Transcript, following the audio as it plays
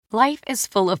Life is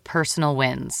full of personal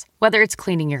wins, whether it's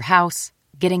cleaning your house,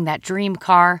 getting that dream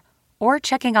car, or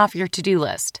checking off your to-do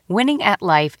list. Winning at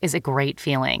life is a great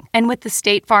feeling. And with the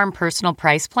State Farm Personal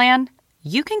Price Plan,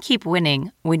 you can keep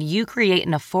winning when you create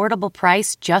an affordable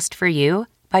price just for you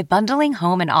by bundling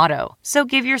home and auto. So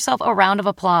give yourself a round of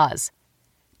applause.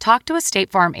 Talk to a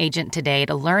State Farm agent today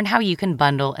to learn how you can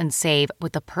bundle and save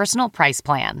with the Personal Price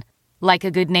Plan. Like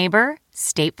a good neighbor,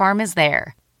 State Farm is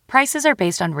there. Prices are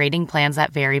based on rating plans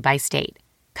that vary by state.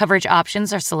 Coverage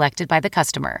options are selected by the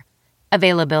customer.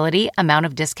 Availability, amount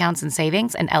of discounts and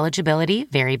savings, and eligibility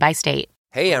vary by state.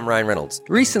 Hey, I'm Ryan Reynolds.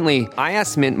 Recently, I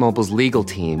asked Mint Mobile's legal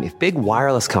team if big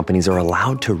wireless companies are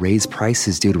allowed to raise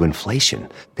prices due to inflation.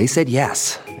 They said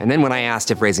yes. And then when I asked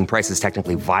if raising prices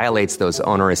technically violates those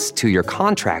onerous two-year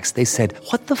contracts, they said,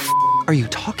 "What the f*** are you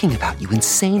talking about, you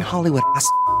insane Hollywood ass?"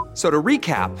 So to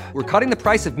recap, we're cutting the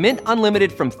price of Mint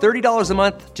Unlimited from $30 a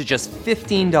month to just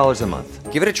 $15 a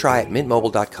month. Give it a try at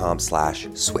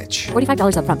mintmobile.com/switch.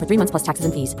 $45 up front for 3 months plus taxes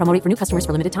and fees. Promo rate for new customers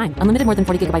for limited time. Unlimited more than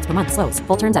 40 gigabytes per month. Slows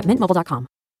full terms at mintmobile.com.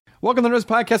 Welcome to Nerdist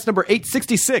Podcast number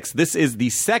 866. This is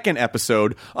the second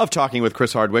episode of Talking with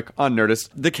Chris Hardwick on Nerdist.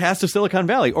 The cast of Silicon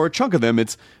Valley, or a chunk of them.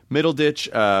 It's Middleditch,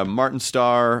 Martin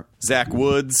Starr, Zach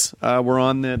Woods were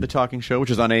on the talking show, which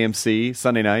is on AMC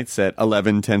Sunday nights at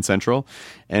 11/10 Central.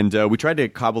 And we tried to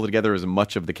cobble together as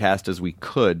much of the cast as we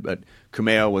could, but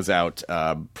Kumail was out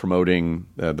promoting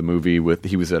the movie.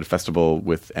 He was at a festival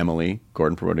with Emily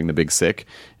Gordon promoting The Big Sick,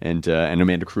 and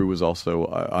Amanda Crew was also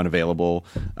unavailable.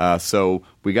 So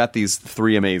we got these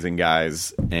three amazing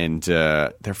guys, and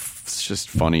they're just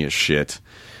funny as shit.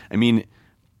 I mean,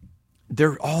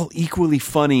 they're all equally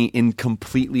funny in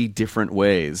completely different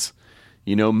ways.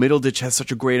 You know, Middleditch has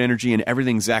such a great energy, and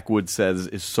everything Zach Woods says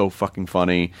is so fucking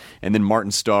funny. And then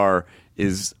Martin Starr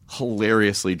is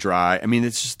hilariously dry. I mean,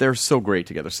 it's just, they're so great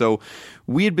together. So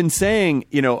we had been saying,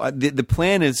 you know, the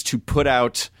plan is to put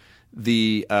out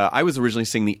I was originally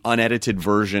seeing the unedited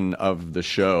version of the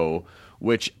show,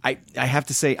 which I have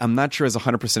to say I'm not sure is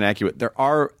 100% accurate. There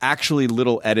are actually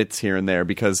little edits here and there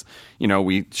because, you know,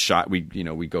 we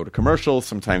go to commercials.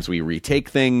 Sometimes we retake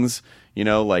things, you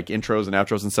know, like intros and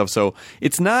outros and stuff. So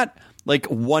it's not like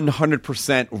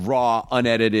 100% raw,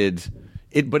 unedited.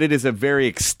 But it is a very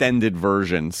extended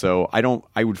version. So I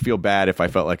would feel bad if I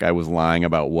felt like I was lying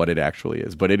about what it actually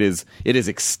is. But it is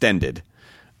extended.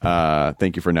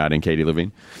 Thank you for nodding, Katie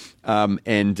Levine.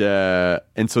 And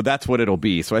so that's what it'll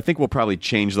be. So I think we'll probably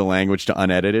change the language to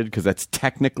unedited because that's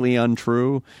technically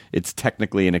untrue. It's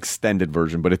technically an extended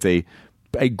version, but it's a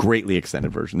greatly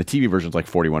extended version. The TV version is like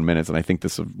 41 minutes, and I think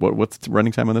this is what's the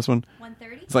running time on this one?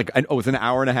 1:30. It's like it's an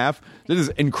hour and a half. This is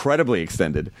incredibly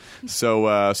extended.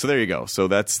 So there you go. So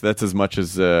that's as much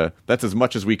as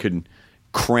we could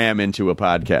cram into a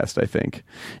podcast, I think.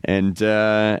 And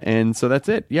so that's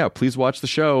it. Yeah, please watch the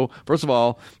show. First of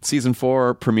all, season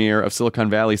 4 premiere of Silicon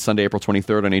Valley, Sunday, April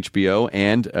 23rd on HBO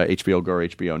and HBO Go or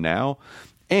HBO Now.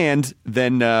 And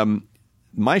then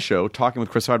my show, Talking with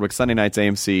Chris Hardwick, Sunday nights,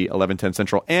 AMC, 11/10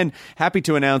 Central. And happy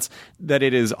to announce that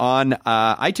it is on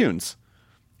iTunes.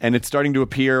 And it's starting to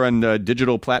appear on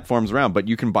digital platforms around. But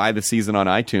you can buy the season on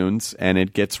iTunes, and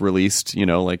it gets released, you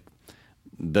know, like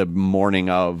the morning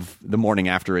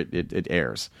after it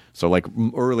airs. So like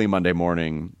early Monday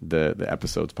morning, the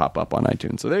episodes pop up on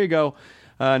iTunes. So there you go.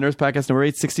 Nerdist Podcast number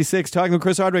 866, Talking with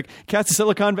Chris Hardwick, cast of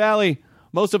Silicon Valley,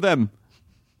 most of them.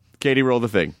 Katie, roll the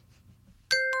thing.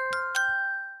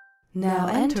 Now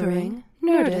entering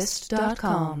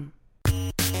Nerdist.com.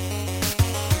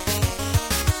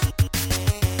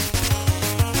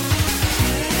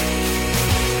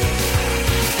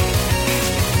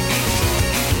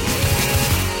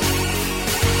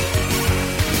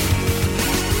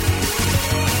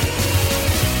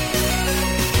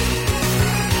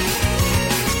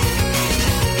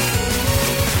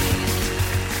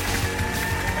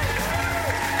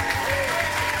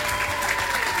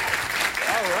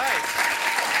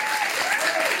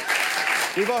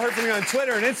 You've all heard from me on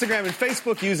Twitter and Instagram and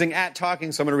Facebook using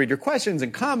 @talking, so I'm going to read your questions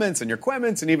and comments and your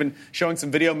comments and even showing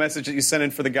some video messages that you sent in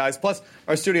for the guys. Plus,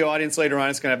 our studio audience later on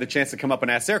is going to have the chance to come up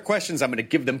and ask their questions. I'm going to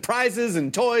give them prizes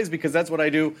and toys because that's what I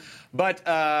do. But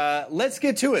let's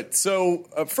get to it. So,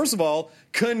 first of all,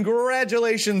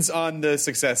 congratulations on the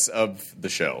success of the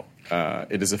show.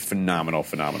 It is a phenomenal,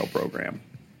 phenomenal program.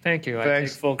 Thank you. I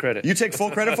Thanks. take full credit. You take full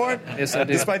credit for it? Yes, I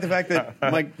do. Despite the fact that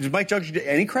Mike Judge get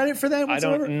any credit for that I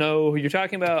whatsoever? don't know who you're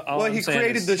talking about. All Well, I'm he saying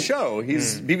created is, the show.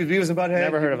 He's Beavis and Butthead.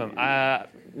 Never heard of him.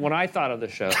 When I thought of the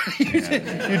show. You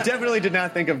definitely did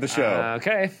not think of the show.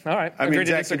 Okay. All right. I mean, Agree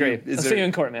to Zach, disagree. is I'll there- see you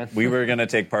in court, man. We were going to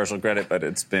take partial credit, but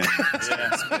it's been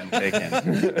taken.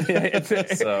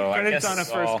 So I Credit's guess on a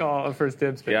first call, a first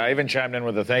dibs. Yeah, I even chimed in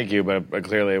with a thank you, but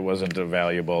clearly it wasn't a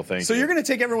valuable thank So you. you're going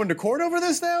to take everyone to court over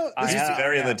this now? He's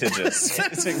very litigious.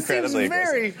 It's incredibly Seems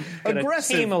very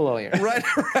aggressive. Team a lawyer. Right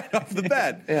off the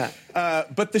bat. Yeah.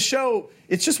 But the show,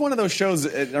 it's just one of those shows.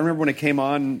 I remember when it came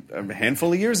on a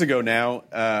handful of years ago now,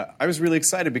 I was really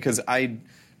excited because I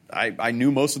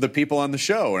knew most of the people on the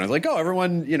show. And I was like, oh,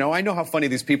 everyone, I know how funny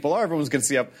these people are. Everyone's going to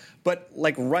see up. But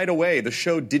like right away, the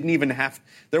show didn't even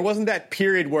there wasn't that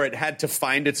period where it had to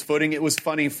find its footing. It was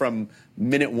funny from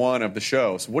minute one of the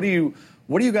show. So what do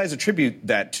you guys attribute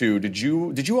that to? Did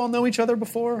you all know each other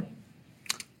before?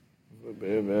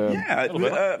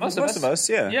 Yeah, most of us,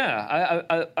 yeah.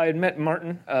 Yeah, I had met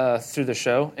Martin through the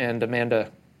show and Amanda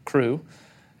Crew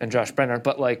and Josh Brenner,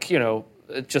 but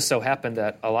it just so happened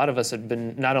that a lot of us had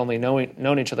been not only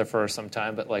known each other for some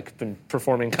time, but been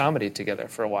performing comedy together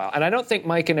for a while. And I don't think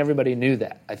Mike and everybody knew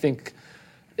that. I think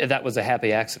that was a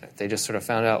happy accident. They just sort of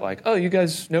found out oh, you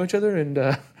guys know each other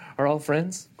and are all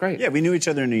friends? Great. Yeah, we knew each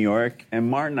other in New York, and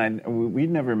Martin,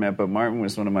 we'd never met, but Martin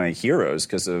was one of my heroes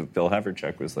because of Bill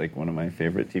Haverchuck was one of my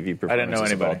favorite TV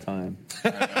performances of all time.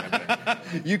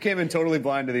 You came in totally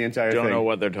blind to the entire thing. Don't know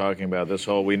what they're talking about. This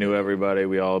whole we knew everybody,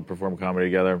 we all performed comedy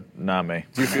together. Not me.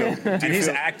 Do you feel? And he's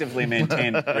actively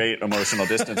maintained great emotional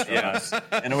distance from us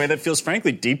in a way that feels,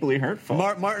 frankly, deeply hurtful.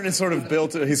 Martin has sort of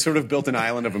built an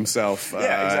island of himself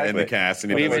in the cast.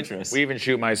 And We even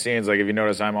shoot my scenes. If you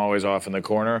notice, I'm always off in the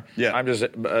corner. Yeah. I'm just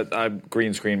I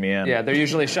green screen me in. Yeah, they're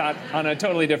usually shot on a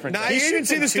totally different Now, day. I didn't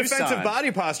see in this Tucson. defensive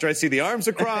body posture. I see the arms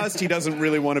are crossed. He doesn't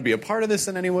really want to be a part of this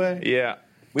in any way. Yeah.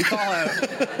 We call him.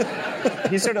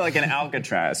 He's sort of like an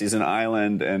Alcatraz. He's an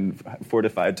island and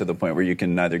fortified to the point where you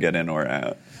can neither get in or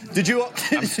out. Did you?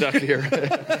 I'm stuck here.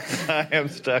 I am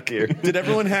stuck here. Did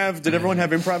everyone have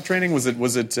improv training? Was it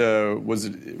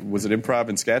improv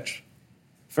and sketch?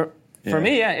 For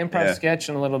me, improv sketch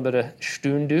and a little bit of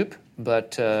Stundup,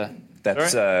 but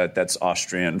That's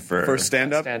Austrian for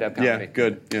stand-up? Stand-up comedy. Yeah,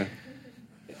 good. Yeah.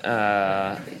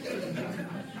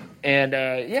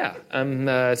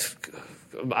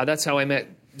 That's how I met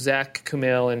Zach,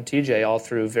 Kumail, and TJ all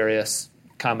through various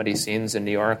comedy scenes in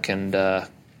New York and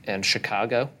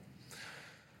Chicago.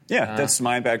 Yeah, that's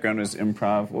my background was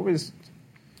improv. What was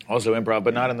Also improv,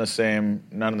 but not in the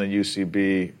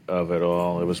UCB of it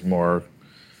all. It was more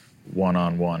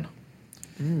one-on-one.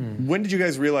 When did you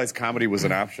guys realize comedy was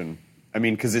an option? I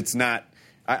mean, because it's not.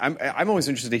 I'm always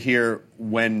interested to hear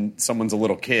when someone's a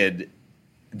little kid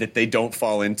that they don't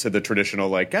fall into the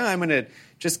traditional I'm going to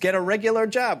just get a regular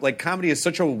job. Comedy is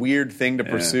such a weird thing to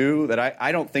pursue that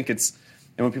I don't think it's.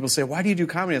 And when people say, "Why do you do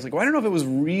comedy?" I was like, "Well, I don't know if it was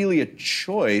really a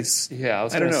choice." Yeah, I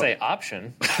was going to say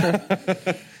option.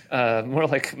 More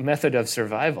like method of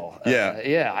survival.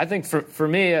 Yeah. I think for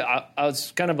me, I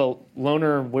was kind of a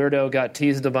loner weirdo, got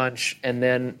teased a bunch, and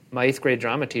then my 8th grade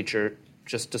drama teacher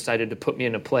just decided to put me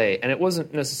in a play. And it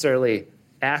wasn't necessarily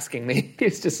asking me.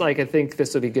 It's just I think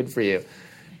this would be good for you.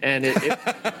 And it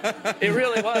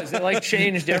really was. It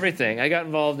changed everything. I got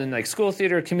involved in school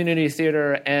theater, community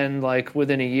theater, and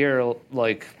within a year,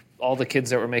 all the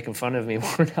kids that were making fun of me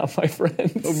were now my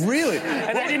friends. Oh, really?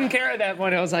 And I didn't care at that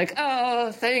point. I was like,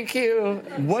 oh, thank you.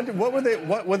 What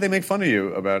would they make fun of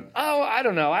you about? Oh, I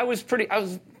don't know. I was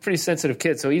a pretty sensitive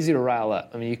kid, so easy to rile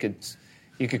up. I mean,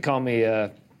 you could call me.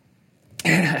 Do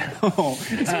we need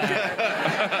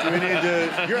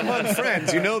to? You're among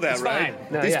friends. You know that, It's right? fine.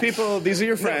 No, these yeah. people, these are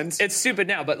your friends. No, it's stupid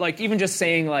now, but even just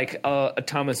saying a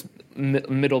Thomas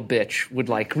Middleditch would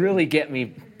really get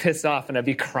me pissed off, and I'd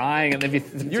be crying, and they'd be.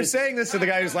 You're saying this to the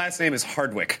guy whose last name is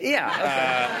Hardwick.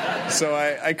 Yeah. Okay. So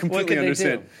I completely What could they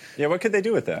understand. Yeah, what could they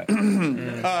do with that?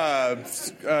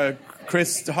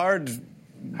 Chris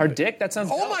Hard dick? That sounds.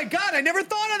 Oh my God! I never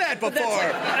thought of that before.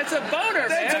 That's a boner,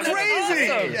 That's man. crazy.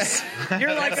 Awesome.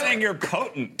 You're saying you're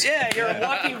potent. Yeah, you're a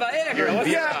walking Viagra. What's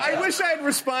Yeah, I wish I had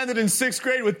responded in 6th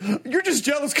grade with, "You're just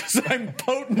jealous because I'm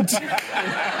potent."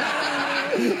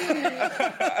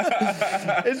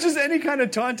 It's just any kind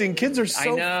of taunting. Kids are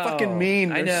so fucking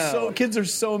mean. I know. Kids are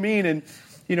so mean, and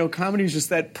comedy is just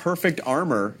that perfect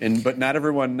armor, but not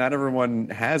everyone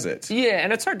has it. Yeah,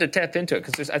 and it's hard to tap into it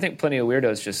because I think plenty of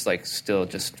weirdos just still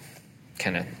just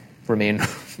kind of remain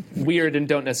weird and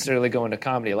don't necessarily go into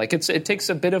comedy. It takes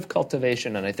a bit of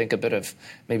cultivation and I think a bit of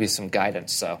maybe some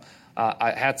guidance. So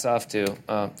hats off to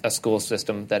a school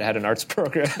system that had an arts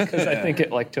program, because I think it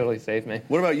totally saved me.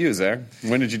 What about you, Zach?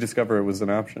 When did you discover it was an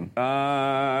option?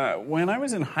 When I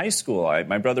was in high school,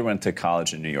 my brother went to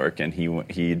college in New York, and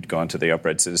he'd gone to the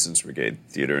Upright Citizens Brigade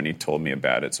Theater, and he told me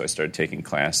about it, so I started taking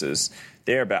classes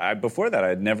there. But before that, it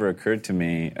had never occurred to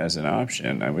me as an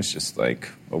option. I was just like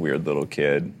a weird little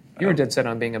kid. You were dead set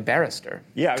on being a barrister.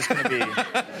 Yeah, I was going to be.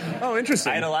 Oh,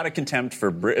 interesting. I had a lot of contempt for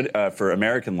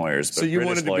American lawyers, but so you British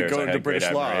wanted to lawyers, go I into had British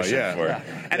great law, admiration for.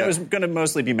 And it was going to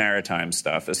mostly be maritime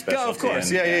stuff, especially. Yeah, of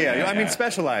course. Yeah. I mean,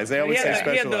 specialized. They always say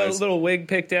specialized. He had the little wig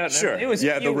picked out. Sure. It was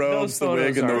the robes, the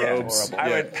wig, and the robes. I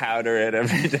would powder it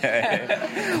every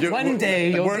day. One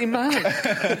day you'll be mine.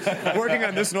 Working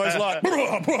on this noise lot.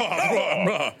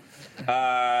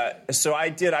 So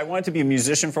I wanted to be a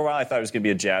musician for a while. I thought I was going to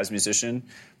be a jazz musician.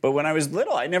 But when I was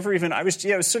little, it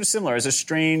was sort of similar. As a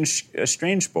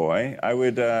strange boy, I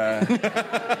would, I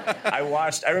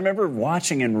remember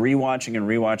watching and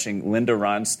rewatching Linda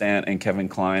Ronstadt and Kevin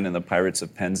Kline and the Pirates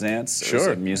of Penzance. It was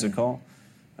a musical.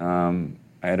 I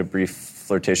had a brief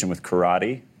flirtation with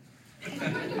karate.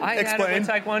 I had it with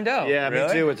Taekwondo. Yeah, really?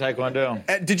 Me too with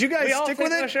Taekwondo. Did you guys stick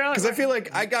with it? Because I feel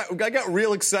like I got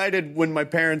real excited when my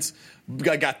parents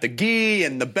got the gi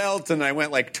and the belt, and I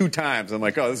went 2 times. I'm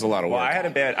like, oh, this is a lot of work. Well, I had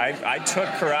a bad. I took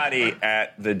karate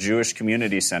at the Jewish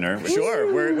Community Center.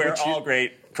 We're all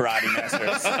great karate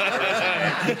masters.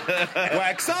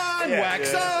 Wax on,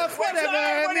 wax off,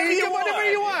 whatever you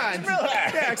want.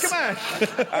 Relax. Yeah, come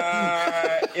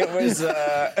on. It was,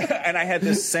 and I had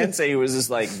this sensei who was this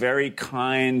very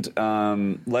kind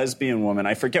lesbian woman.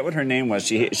 I forget what her name was.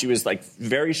 She was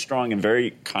very strong and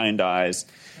very kind eyes.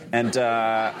 And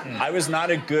I was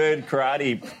not a good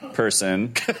karate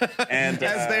person. And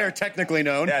as they are technically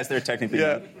known. As they're technically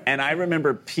known. And I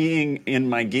remember peeing in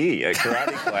my gi at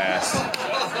karate class.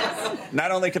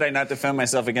 Not only could I not defend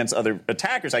myself against other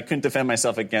attackers, I couldn't defend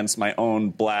myself against my own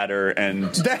bladder and I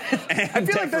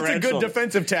feel like that's a good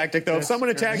defensive tactic, though. If someone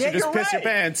attacks you, just piss your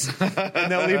pants,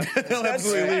 and they'll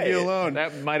absolutely leave you alone.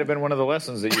 That might have been one of the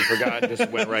lessons that you forgot and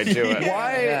just went right to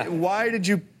it. Why did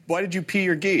you pee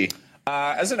your gi?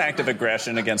 As an act of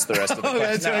aggression against the rest of the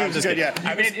class. That's good, yeah.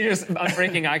 I mean, you're just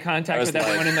breaking eye contact with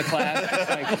everyone in the class, just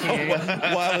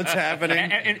while it's happening.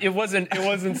 And it wasn't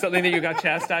something that you got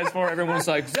chastised for. Everyone was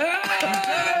like, Zach!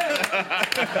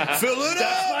 Fill it up!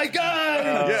 That's my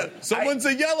guy! Someone's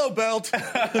a yellow belt.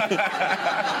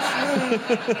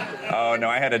 Oh, no,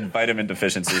 I had a vitamin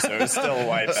deficiency, so it was still a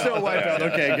white belt. Still a white belt,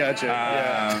 okay,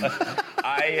 gotcha.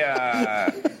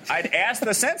 I'd asked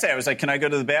the sensei, I was like, can I go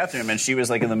to the bathroom? And she was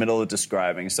in the middle of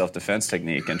describing self-defense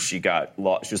technique, and she got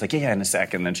lost. She was like, yeah, in a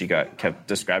second. Then she kept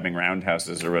describing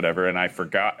roundhouses or whatever, and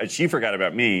she forgot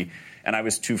about me, and I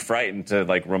was too frightened to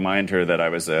remind her that I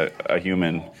was a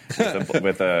human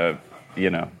with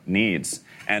needs.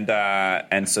 And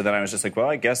so then I was just like, well,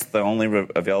 I guess the only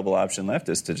available option left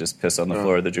is to just piss on the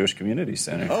floor of the Jewish Community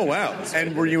Center. Oh wow!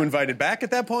 And were you invited back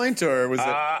at that point, or was it?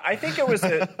 I think it was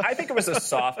a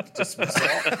soft dismissal.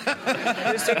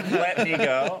 They sort of let me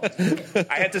go.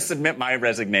 I had to submit my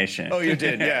resignation. Oh, you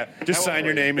did, yeah. Just sign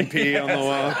your name and pee on the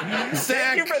wall.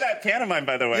 Thank you for that pantomime,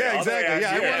 by the way. Yeah, exactly.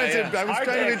 Yeah, I was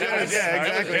trying to be generous.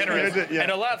 Yeah, exactly.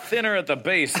 And a lot thinner at the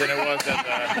base than it was at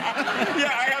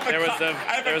the.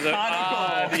 There was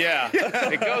a. Yeah,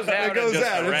 it goes out. It goes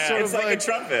out. It's sort of like a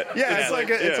trumpet. Yeah,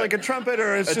 it's like a trumpet,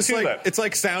 or it's just tulip. it's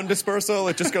like sound dispersal.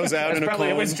 It just goes out in a clone.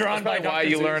 It was drawn by why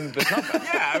you learned the trumpet.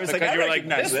 Yeah, I was because you were like,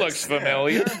 this looks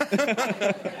familiar.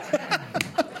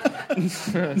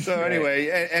 So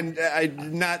anyway, and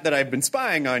not that I've been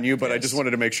spying on you, but I just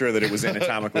wanted to make sure that it was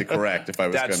anatomically correct. If I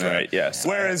was going to, that's right. Yes.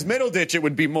 Whereas Middleditch, it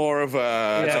would be more of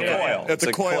a coil. It's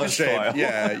a coil shape.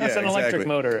 Yeah, it's an electric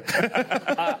motor.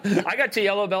 I got to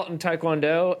yellow belt in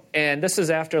Taekwondo, and this is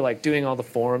after doing all the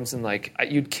forms, and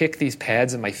you'd kick these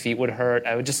pads and my feet would hurt.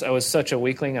 I was such a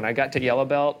weakling, and I got to yellow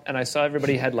belt, and I saw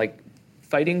everybody had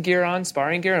fighting gear on,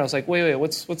 sparring gear, and I was like, wait,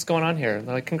 what's going on here? And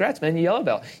they're like, congrats, man, you yellow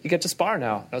belt. You get to spar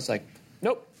now. And I was like,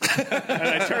 nope. And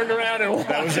I turned around and walked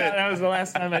out. That was the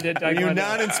last time I did Taekwondo. Are you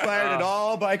not inspired at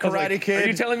all by Karate Kid? Are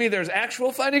you telling me there's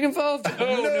actual fighting involved? No.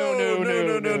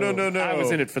 I was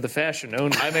in it for the fashion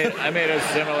only. I made a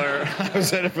similar. I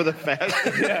was in it for the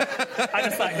fashion. Yeah. I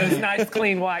just like those nice,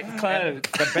 clean white clothes.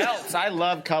 The belts. I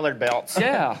love colored belts.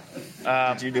 Yeah.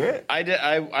 Did you do it? I did.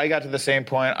 I got to the same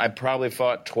point. I probably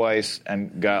fought twice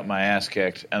and got my ass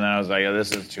kicked, and then I was like,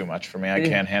 this is too much for me. I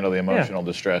can't handle the emotional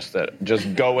distress that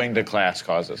just going to class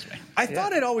causes me. I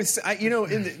thought it always,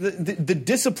 the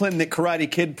discipline that Karate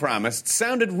Kid promised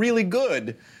sounded really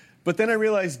good, But then I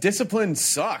realized discipline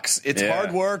sucks. It's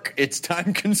hard work, it's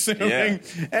time-consuming,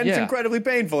 and it's incredibly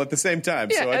painful at the same time.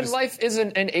 Yeah, so and life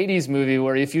isn't an 80s movie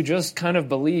where if you just kind of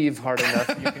believe hard enough,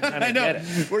 you can kind of get it.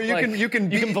 Where you can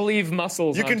believe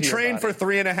muscles You can onto your train body. for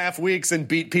 3.5 weeks and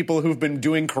beat people who've been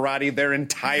doing karate their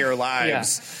entire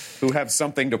lives, who have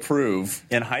something to prove.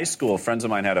 In high school, friends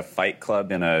of mine had a fight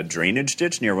club in a drainage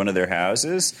ditch near one of their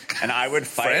houses, and I would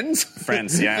fight.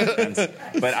 Friends, yeah. Friends.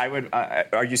 But I would.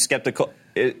 Are you skeptical?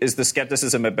 Is the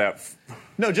skepticism about?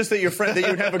 No, just that your friend, that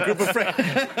you'd have a group of friends.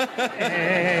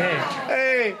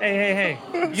 Hey.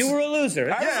 You were a loser.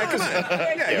 Yeah, come on.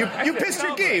 Yeah, you pissed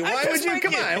your gi. Why would you?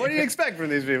 Come on. What do you expect from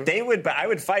these people? I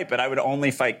would fight, but I would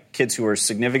only fight kids who were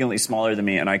significantly smaller than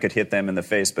me, and I could hit them in the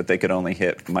face, but they could only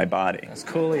hit my body. That's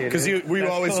cool. Because were you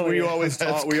always tall? Were you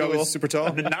always super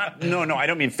tall? No. I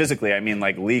don't mean physically. I mean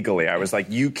like legally. I was like,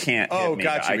 you can't hit me.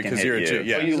 Gotcha. Because you're a Jew.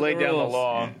 Yeah. Well, you laid down the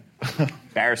law.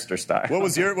 Barrister style. What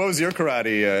was your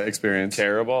karate experience?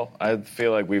 Terrible. I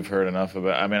feel like we've heard enough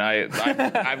about. I mean,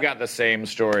 I've got the same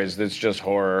stories. It's just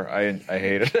horror. I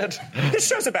hated it. This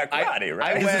show's about karate,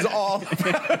 right? This is all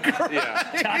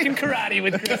Talking karate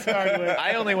with Chris Hardwick.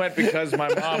 I only went because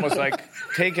my mom was like,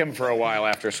 take him for a while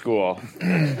after school.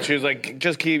 She was like,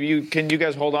 can you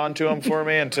guys hold on to him for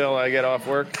me until I get off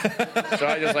work? So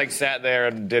I just like sat there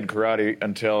and did karate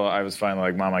until I was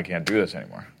finally like, Mom, I can't do this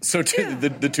anymore. So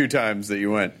the 2 times that you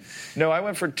went. No, I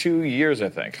went for 2 years, I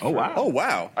think. Oh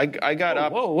wow! I got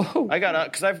up. Whoa. I got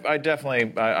up because I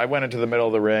definitely I went into the middle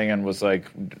of the ring and was like,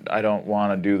 I don't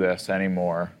want to do this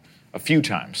anymore. A few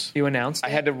times. You announced? I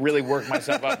had to really work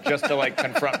myself up just to like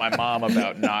confront my mom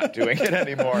about not doing it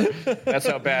anymore. That's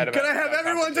how bad. Can I have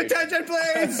everyone's attention,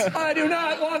 please? I do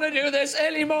not want to do this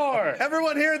anymore.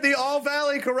 Everyone here at the All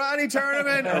Valley Karate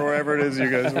Tournament, or wherever it is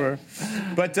you guys were.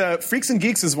 But Freaks and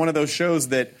Geeks is one of those shows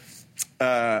that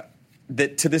to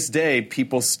this day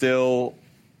people still.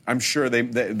 I'm sure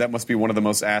that must be one of the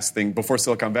most asked things before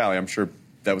Silicon Valley. I'm sure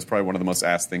that was probably one of the most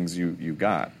asked things you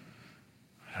got.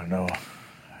 I don't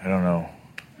know.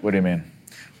 What do you mean?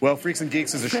 Well, Freaks and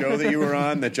Geeks is a show that you were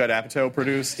on that Judd Apatow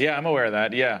produced. Yeah, I'm aware of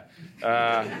that. Yeah.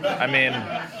 I mean,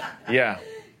 yeah.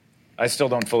 I still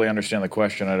don't fully understand the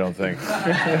question, I don't think.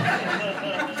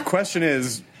 The question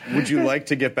is, would you like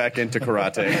to get back into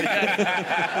karate?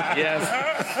 Yes.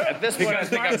 At this point, I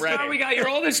think I'm ready. We got your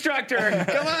old instructor.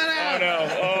 Come on out! Oh,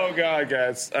 no. Oh, God,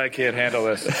 guys. I can't handle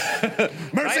this.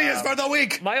 Mercy is for the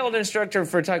weak! My old instructor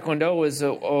for Taekwondo was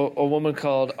a woman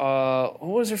called, what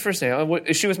was her first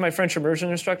name? She was my French immersion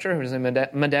instructor. Her was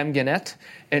Madame Guinette.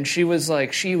 And she was so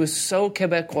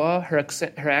Quebecois.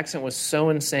 Her accent was so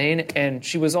insane. And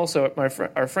she was also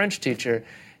our French teacher.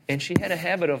 And she had a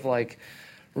habit of, like,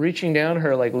 reaching down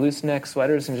her like loose neck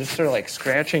sweaters and just sort of like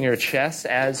scratching her chest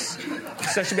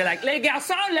so she'd be like, les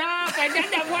garçons là,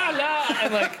 voilà.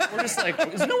 And like, we're just like,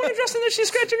 is no one addressing that she's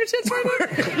scratching her tits right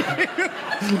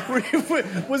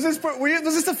now? Was this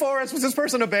a forest? Was this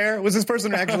person a bear? Was this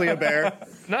person actually a bear?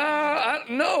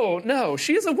 No,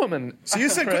 she is a woman. So you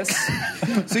said Chris.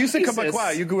 So you said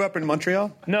Quebecois. You grew up in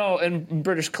Montreal? No, in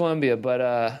British Columbia, but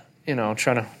I'm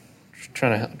trying.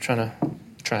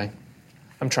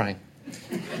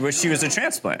 She was a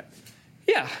transplant.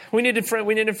 Yeah, we needed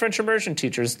French immersion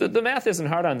teachers. The math isn't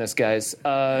hard on this, guys.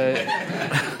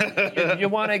 You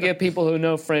want to get people who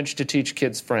know French to teach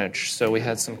kids French, so we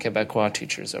had some Quebecois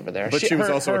teachers over there. But she was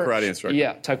also a karate instructor.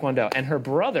 Yeah, Taekwondo. And her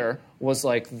brother was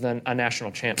like a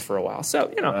national champ for a while.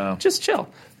 So, just chill.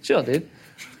 Chill, dude.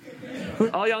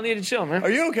 All y'all need to chill, man.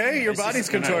 Are you okay? Your body's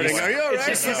contorting. Are you all right?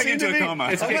 It's just slipping into a coma.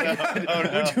 Oh, my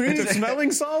God. Would you need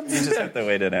smelling salts? You just have to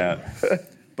wait it out.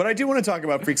 But I do want to talk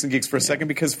about Freaks and Geeks for a second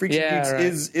because Freaks and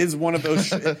Geeks is one of those.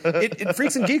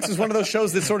 Freaks and Geeks was one of those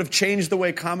shows that sort of changed the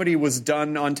way comedy was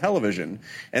done on television,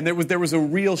 and there was a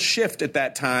real shift at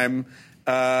that time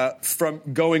from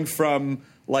going from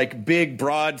like big,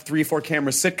 broad 3-4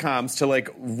 camera sitcoms to like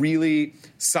really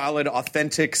solid,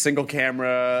 authentic single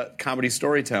camera comedy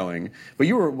storytelling. But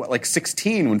you were like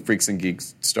 16 when Freaks and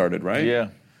Geeks started, right? Yeah.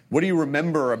 What do you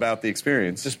remember about the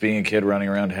experience? Just being a kid running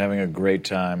around having a great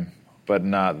time. But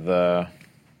not the,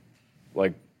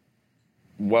 like,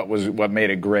 what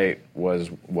made it great was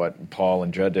what Paul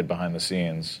and Judd did behind the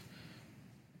scenes.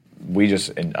 I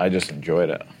just enjoyed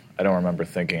it. I don't remember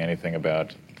thinking anything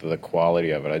about the quality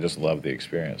of it. I just loved the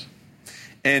experience.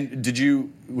 And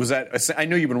I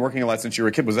know you've been working a lot since you were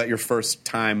a kid. Was that your first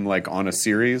time, like, on a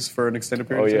series for an extended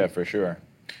period of time? Oh, yeah, for sure.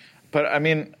 But, I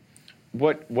mean,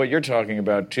 what you're talking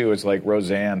about, too, is like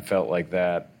Roseanne felt like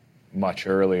that much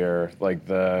earlier,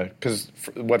 because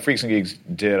what Freaks and Geeks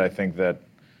did, I think that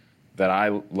I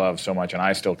love so much, and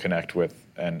I still connect with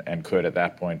and could at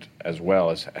that point, as well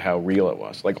as how real it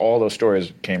was. Like, all those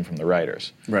stories came from the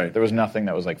writers. Right. There was nothing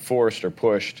that was like forced or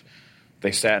pushed.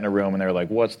 They sat in a room and they were like,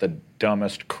 what's the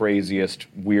dumbest, craziest,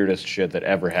 weirdest shit that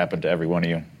ever happened to every one of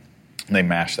you? And they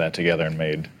mashed that together and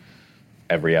made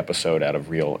every episode out of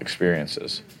real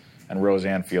experiences. And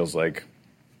Roseanne feels like,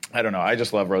 I don't know, I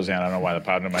just love Roseanne. I don't know why that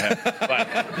popped in my head. But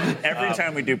Every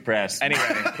time we do press, anyway,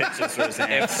 pitches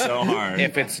Roseanne so hard.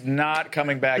 if it's not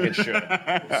coming back, it should.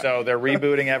 So they're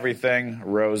rebooting everything,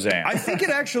 Roseanne. I think it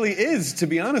actually is, to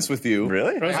be honest with you.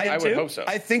 Really? I would hope so.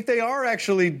 I think they are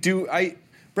actually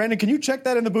Brandon, can you check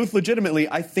that in the booth legitimately?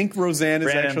 I think Roseanne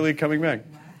is actually coming back.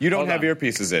 You don't have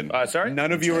earpieces in. Sorry?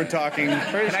 None of you are talking. None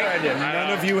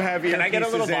of you have earpieces in. Can I get a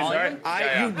little volume?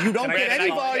 You don't get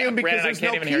any volume because there's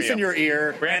no piece in your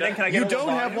ear. Brandon, can I get a little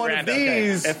volume? You don't have one of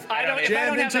these. If I don't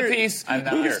have a piece,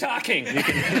 who's talking?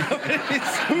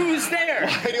 Who's there?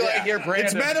 Why do I hear Brandon?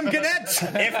 It's Madame Gannett.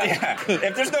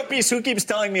 If there's no piece, who keeps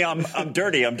telling me I'm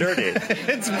dirty? I'm dirty.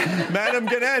 It's Madame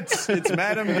Gannett. It's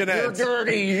Madame Gannett. You're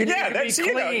dirty. You need to be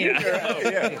clean.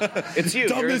 It's you.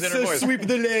 Thomas, sweep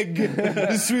the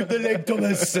leg. Sweep the leg,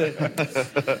 Thomas.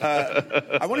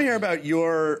 I want to hear about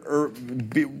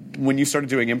when you started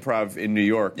doing improv in New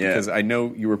York, because I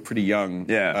know you were pretty young.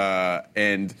 Yeah.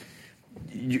 And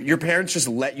your parents just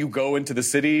let you go into the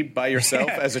city by yourself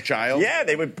as a child? Yeah,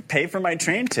 they would pay for my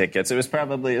train tickets. It was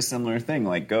probably a similar thing,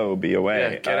 like, go, be away.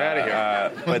 Yeah, get out of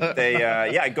here. But they,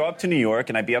 I'd go up to New York,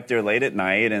 and I'd be up there late at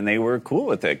night, and they were cool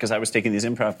with it, because I was taking these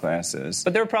improv classes.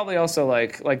 But they were probably also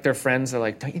like their friends are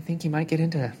like, don't you think you might get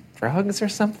into drugs or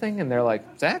something? And they're like,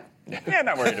 Zach? Yeah,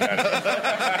 not worried about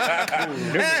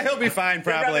it. He'll be fine,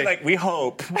 probably. Like, we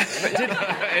hope.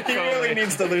 He really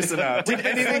needs to loosen up. We've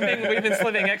been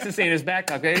slipping ecstasy in his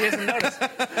backpack. He hasn't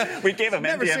noticed. We gave him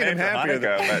never seen him MDMA for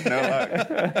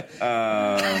Hanukkah, but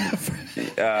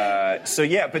no luck. So,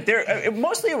 yeah, but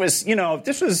mostly it was,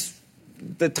 this was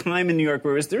the time in New York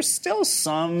where there's still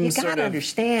some you gotta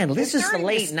understand, this is the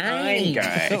late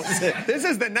 90s. This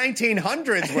is the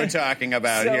 1900s we're talking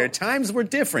about here. Times were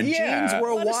different. Jeans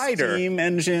were wider. Steam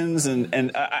engines,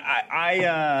 and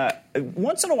I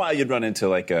once in a while you'd run into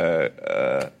like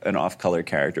an off-color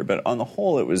character, but on the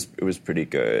whole it was pretty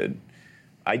good.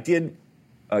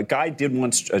 A guy did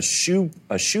once a shoe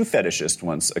fetishist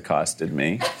once accosted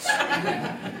me.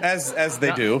 As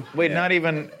they do. Wait, not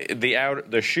even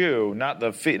the shoe, not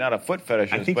the feet, not a foot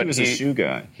fetishist. I think he was a shoe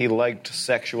guy. He liked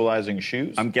sexualizing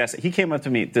shoes. I'm guessing. He came up to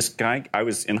me. This guy, I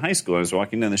was in high school. I was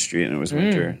walking down the street and it was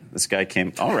winter. This guy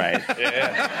came. All right.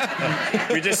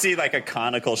 We just see like a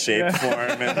conical shape form.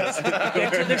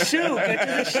 Get to the shoe. Get to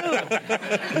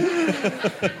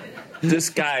the shoe.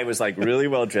 This guy was like really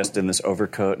well dressed in this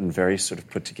overcoat and very sort of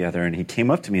put together. And he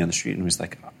came up to me on the street and was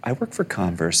like, I work for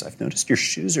Converse. I've noticed your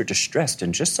shoes are distressed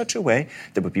in just such a way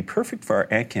that would be perfect for our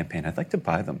ad campaign. I'd like to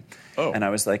buy them. Oh. And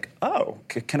I was like,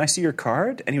 can I see your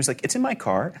card? And he was like, it's in my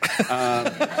car.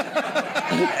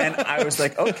 And I was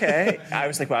like, okay. I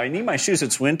was like, well, I need my shoes.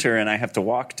 It's winter and I have to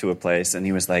walk to a place. And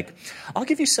he was like, I'll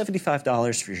give you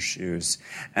 $75 for your shoes.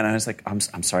 And I was like, I'm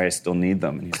sorry, I still need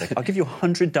them. And he's like, I'll give you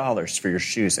 $100 for your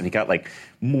shoes. And he got like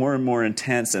more and more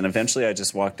intense. And eventually I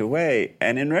just walked away.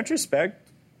 And in retrospect,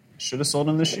 should have sold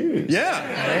him the shoes.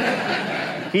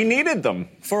 Yeah. He needed them.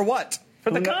 For what? For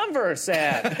the Converse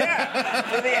ad. Yeah,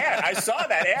 for the ad. I saw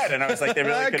that ad, and I was like, they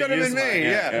really could have used been me,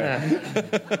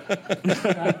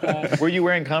 yeah. Were you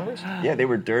wearing Converse? Yeah, they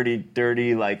were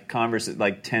dirty, like Converse,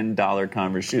 like $10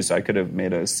 Converse shoes. So I could have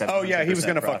made a 7%. Oh, yeah, he was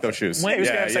going to fuck those shoes. He was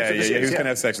going to have sex with the shoes. He was going to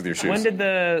have sex with your shoes. When did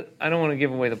I don't want to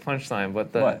give away the punchline,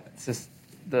 but it's just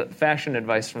the fashion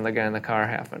advice from the guy in the car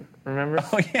happened. Remember?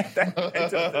 Oh, yeah.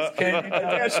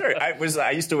 Yeah, sure.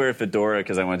 I used to wear a fedora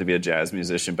because I wanted to be a jazz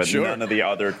musician, but none of the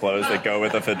other clothes that go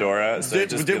with a fedora. So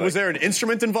was there an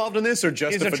instrument involved in this, or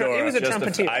just a fedora? He was a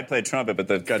trumpeter. I played trumpet, but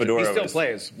the fedora He still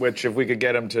plays, which if we could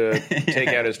get him to take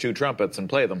out his two trumpets and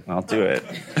play them. I'll do it.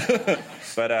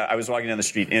 But I was walking down the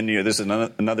street in New York. This is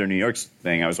another New York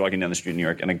thing. I was walking down the street in New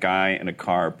York, and a guy in a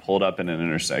car pulled up in an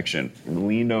intersection,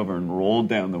 leaned over and rolled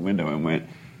down the window and went,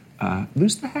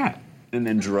 lose the hat, and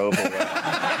then drove away.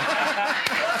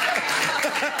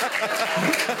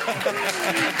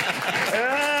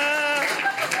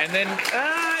 And then,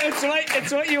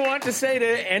 it's what you want to say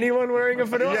to anyone wearing a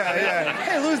fedora. Yeah.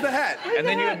 Hey, lose the hat. And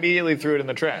then you immediately threw it in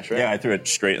the trash, right? Yeah, I threw it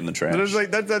straight in the trash.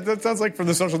 That sounds like from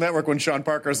The Social Network when Sean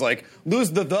Parker's like,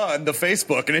 lose the in the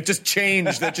Facebook, and it just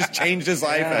changed. That just changed his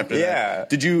life after that.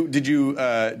 Did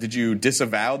you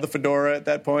disavow the fedora at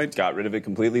that point? Got rid of it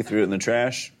completely, threw it in the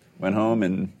trash, went home,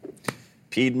 and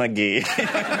peed my gi.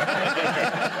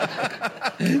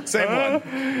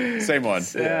 Same one.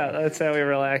 Yeah, that's how he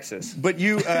relaxes. But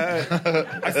you,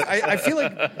 I feel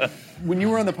like when you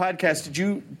were on the podcast, did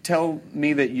you tell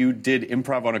me that you did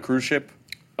improv on a cruise ship?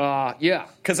 Yeah.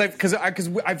 Because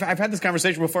I've had this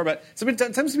conversation before about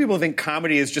sometimes people think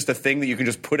comedy is just a thing that you can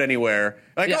just put anywhere.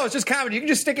 Like, oh, it's just comedy. You can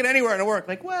just stick it anywhere and it'll work.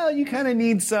 Like, well, you kind of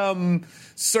need some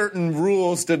certain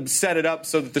rules to set it up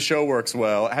so that the show works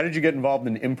well. How did you get involved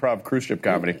in improv cruise ship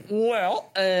comedy?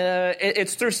 Well,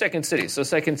 it's through Second City. So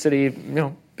Second City,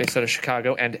 based out of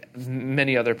Chicago and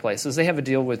many other places, they have a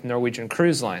deal with Norwegian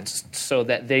Cruise Lines so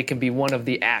that they can be one of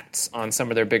the acts on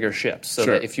some of their bigger ships. So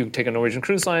that if you take a Norwegian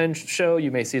Cruise Line show, you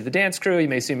may see the dance crew, you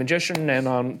may see a magician, and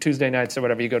on Tuesday nights or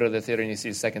whatever, you go to the theater and you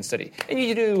see Second City. And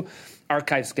you do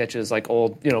archive sketches like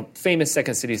old, famous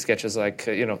Second City sketches like,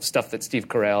 stuff that Steve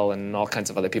Carell and all kinds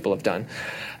of other people have done.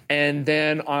 And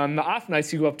then on the off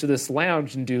nights, you go up to this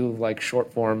lounge and do like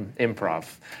short form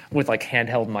improv with like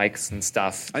handheld mics and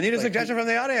stuff. I need a suggestion from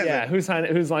the audience. Yeah, whose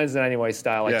lines it anyway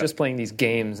style, like just playing these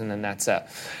games and then that's it.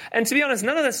 And to be honest,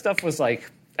 none of this stuff was like,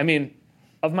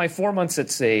 of my 4 months at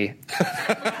sea,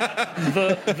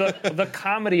 the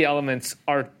comedy elements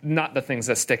are not the things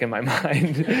that stick in my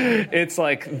mind. It's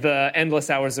like the endless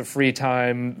hours of free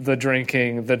time, the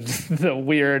drinking, the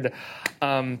weird,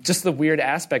 just the weird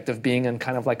aspect of being in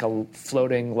kind of like a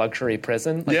floating luxury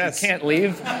prison. Like you can't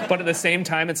leave, but at the same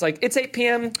time, it's like, it's 8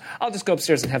 p.m., I'll just go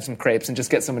upstairs and have some crepes and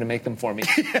just get someone to make them for me.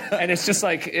 And it's just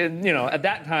like, at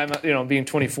that time, being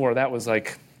 24, that was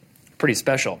like pretty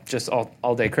special, just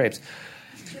all day crepes.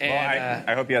 Well,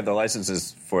 I hope you have the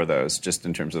licenses for those, just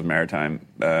in terms of maritime.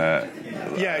 He's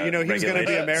going to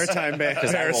be a maritime barrister.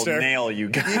 Because I will nail you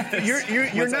guys.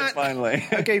 You're not finally.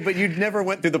 Okay, but you never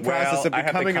went through the process of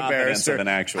becoming a barrister. Of an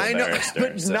actual barrister,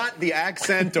 but not the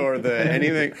accent or the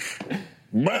anything.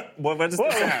 What is the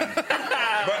sound?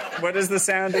 What is the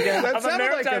sound again? Of a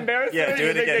maritime barrister? Yeah, do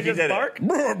it again. They just bark?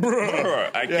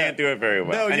 I can't do it very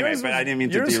well. No, anyway, but I didn't mean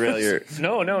to derail your...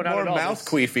 No, not at all. More mouth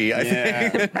queefy, I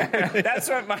think. That's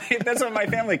what my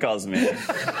family calls me.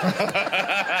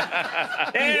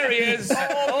 There he is.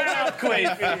 Mouth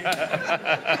queefy.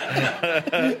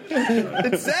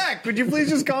 It's Zach. Would you please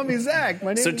just call me Zach?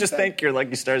 My name is just Zach. thank your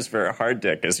Lucky Stars for Hard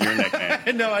Dick as your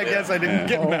nickname. No, I guess I didn't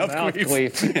get mouth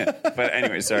queef. But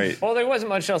anyway, sorry. Well, there wasn't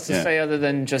much else to say other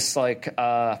than just like,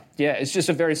 it's just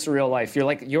a very surreal life. You're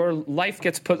like, your life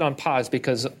gets put on pause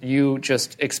because you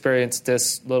just experienced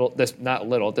this boat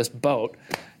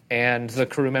and the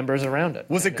crew members around it.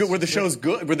 Was it good? Were the shows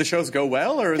good? Were the shows go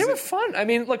well? Or they were fun.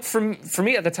 Look, for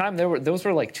me at the time, those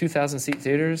were like 2,000-seat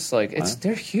theaters. Like,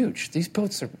 they're huge. These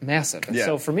boats are massive. And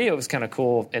so for me, it was kind of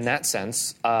cool in that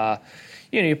sense.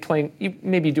 You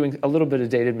may be doing a little bit of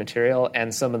dated material,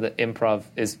 and some of the improv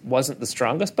wasn't the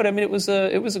strongest, but it was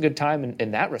a good time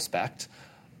in that respect.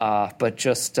 But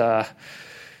just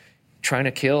trying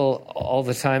to kill all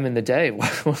the time in the day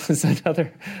was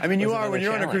another. When you're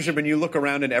on a cruise ship and you look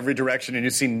around in every direction and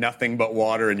you see nothing but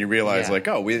water, and you realize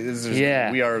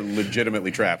we are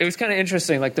legitimately trapped. It was kind of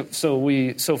interesting.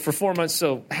 So for 4 months,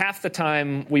 so half the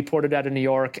time we ported out of New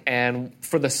York, and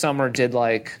for the summer did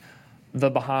like the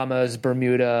Bahamas,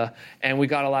 Bermuda, and we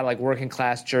got a lot of like working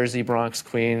class Jersey, Bronx,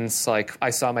 Queens. Like I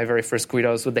saw my very first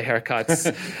Guidos with the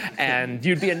haircuts, and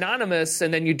you'd be anonymous,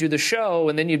 and then you'd do the show,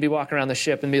 and then you'd be walking around the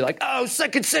ship and be like, "Oh,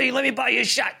 Second City, let me buy you a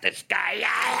shot. This guy,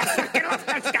 fucking love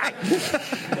this guy."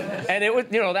 And it was,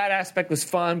 that aspect was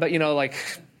fun, but like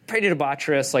pretty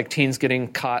debaucherous, like teens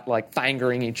getting caught like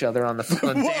fingering each other on the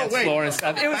dance floor and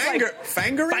stuff. It was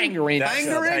fingering. That's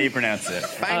how you pronounce it.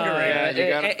 Fingering.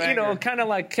 You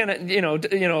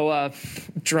got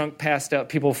drunk, passed out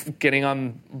people getting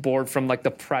on board from like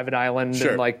the private island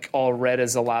and like all red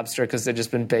as a lobster because they'd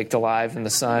just been baked alive in the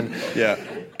sun. Yeah.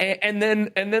 And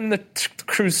then the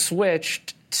crew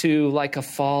switched to like a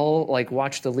fall, like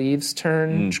watch the leaves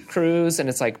turn cruise, and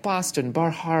it's like Boston, Bar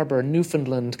Harbor,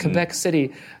 Newfoundland, Quebec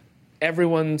City.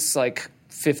 Everyone's like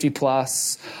 50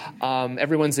 plus.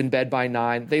 Everyone's in bed by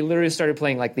 9. They literally started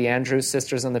playing like the Andrews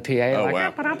Sisters on the PA. Oh,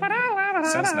 wow.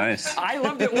 Sounds nice. I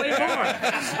loved it way more.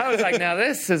 I was like, now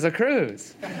this is a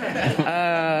cruise.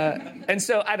 And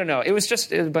so, I don't know. It was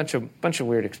just a bunch of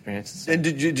weird experiences. And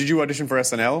did you audition for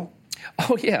SNL?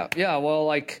 Oh, yeah. Yeah, well,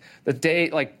 like the day,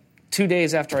 like 2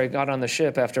 days after I got on the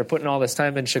ship, after putting all this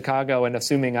time in Chicago and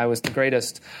assuming I was the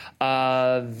greatest,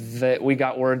 that we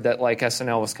got word that like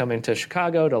SNL was coming to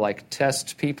Chicago to like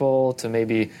test people,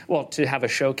 to have a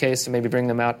showcase to maybe bring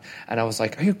them out. And I was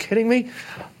like, are you kidding me?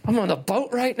 I'm on the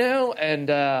boat right now. And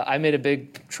I made a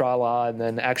big tra-la, and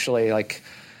then actually like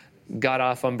got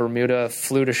off on Bermuda,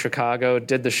 flew to Chicago,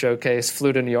 did the showcase,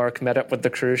 flew to New York, met up with the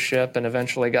cruise ship, and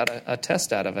eventually got a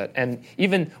test out of it. And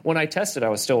even when I tested, I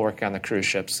was still working on the cruise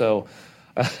ship. So,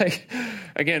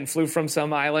 again, flew from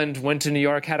some island, went to New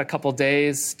York, had a couple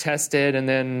days, tested, and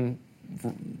then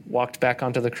walked back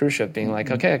onto the cruise ship being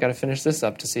like, okay, I got to finish this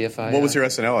up to see if I... What was your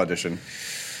SNL audition?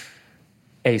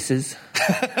 Aces.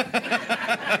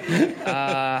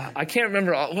 I can't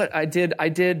remember what I did.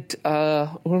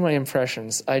 What were my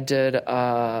impressions? I did.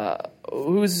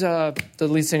 Who's the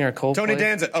lead singer of Coldplay? Tony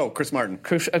Danza. Oh, Chris Martin.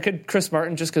 I could Chris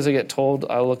Martin just because I get told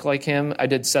I look like him. I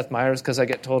did Seth Meyers because I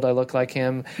get told I look like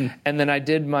him. And then I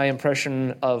did my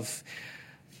impression of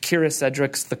Kira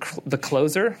Sedgwick's The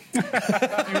Closer. You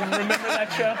remember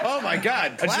that show? Oh, my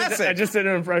God. Classic. I just did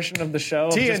an impression of the show.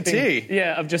 TNT.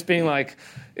 Of just being like,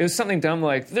 it was something dumb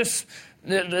like, this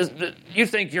you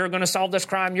think you're going to solve this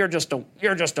crime? You're just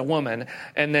a woman.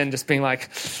 And then just being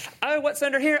like, oh, what's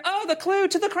under here? Oh, the clue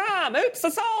to the crime. Oops, I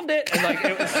solved it. And like,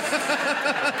 it was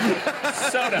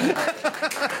so dumb.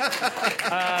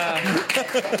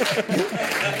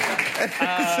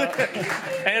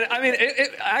 And I mean,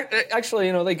 actually,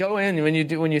 you know, they go in when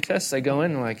you test, they go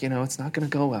in like, you know, it's not going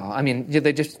to go well. I mean,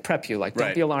 they just prep you like,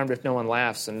 don't be alarmed if no one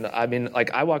laughs. And I mean, like,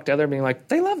 I walked out there being like,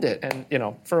 they loved it. And you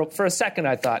know, for a second,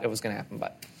 I thought it was going to happen.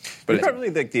 But you're probably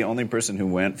like the only person who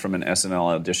went from an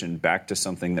SNL audition back to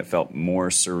something that felt more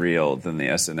surreal than the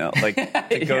SNL. Like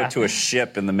to go to a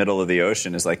ship in the middle of the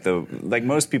ocean is like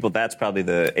most people. That's probably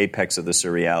the apex of the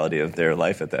surreality of their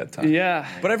life at that time. Yeah,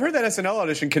 but I've heard that SNL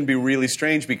audition can be really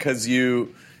strange because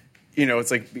you know,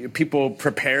 it's like people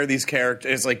prepare these characters.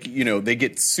 It's like, you know, they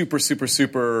get super, super,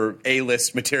 super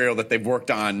A-list material that they've worked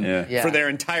on for their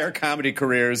entire comedy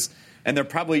careers. And they're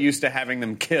probably used to having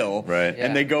them kill. Right.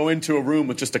 And they go into a room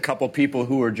with just a couple people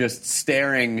who are just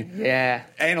staring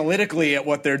analytically at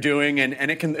what they're doing.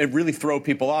 And it can really throw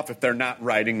people off if they're not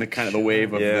riding the kind of the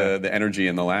wave of the energy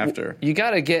and the laughter. You got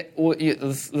to get...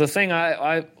 the thing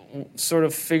I sort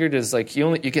of figured is like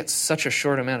you get such a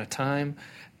short amount of time.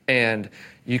 And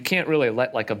you can't really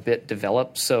let like a bit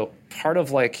develop. So part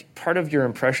of your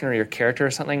impression or your character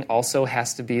or something also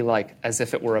has to be like as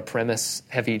if it were a premise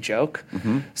heavy joke.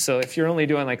 Mm-hmm. So if you're only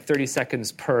doing like 30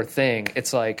 seconds per thing,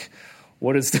 it's like,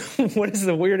 what is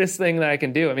the weirdest thing that I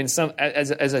can do? I mean,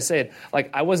 as I said, like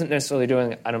I wasn't necessarily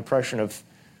doing an impression of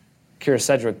Kira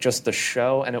Sedgwick, just the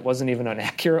show, and it wasn't even an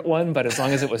accurate one. But as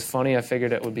long as it was funny, I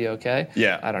figured it would be okay.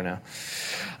 Yeah, I don't know,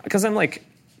 because I'm like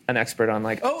an expert on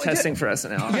like testing for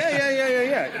SNL.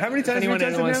 Yeah. How many times have you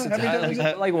tested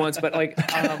now? Like once, but like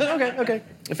okay.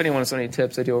 If anyone wants any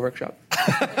tips, I do a workshop.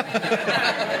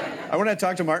 I want to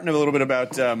talk to Martin a little bit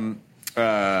about.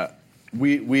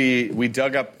 We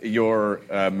dug up your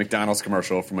McDonald's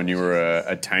commercial from when you were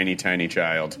a tiny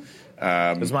child.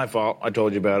 It's my fault. I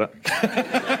told you about it.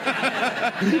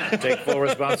 Take full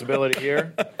responsibility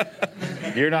here.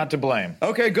 You're not to blame.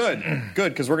 Okay, good,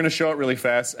 because we're going to show it really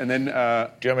fast, and then. Do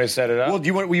you want me to set it up? Well,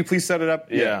 will you please set it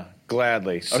up? Yeah,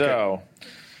 gladly. Okay. So,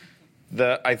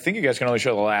 I think you guys can only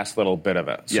show the last little bit of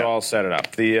it, so I'll set it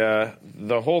up.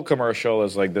 The whole commercial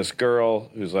is like this girl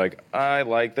who's like, I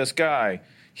like this guy.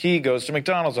 He goes to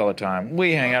McDonald's all the time.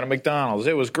 We hang out at McDonald's.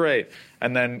 It was great.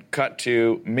 And then cut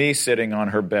to me sitting on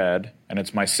her bed, and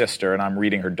it's my sister, and I'm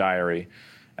reading her diary,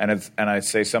 and I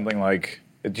say something like,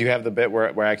 do you have the bit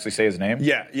where I actually say his name?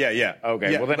 Yeah.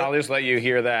 Okay, well then I'll just let you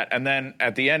hear that. And then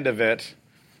at the end of it,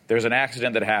 there's an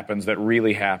accident that happens that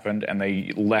really happened, and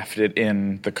they left it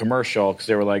in the commercial because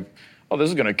they were like, oh, this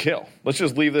is going to kill. Let's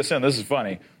just leave this in. This is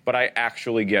funny. But I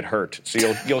actually get hurt.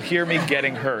 So you'll hear me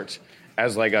getting hurt.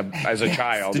 As a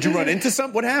child. Did you run into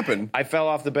something? What happened? I fell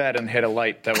off the bed and hit a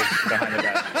light that was behind the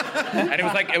bed. And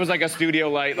it was like a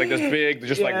studio light, like this big,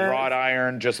 just like wrought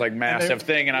iron, just like massive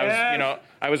thing. And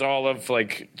I was all of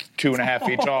like 2.5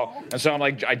 feet tall. And so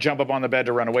I jump up on the bed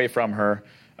to run away from her,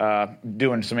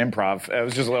 doing some improv. It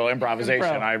was just a little improvisation.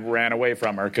 I ran away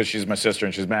from her because she's my sister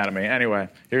and she's mad at me. Anyway,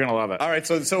 you're gonna love it. All right,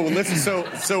 so listen,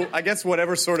 so I guess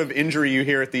whatever sort of injury you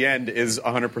hear at the end is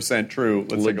 100% true.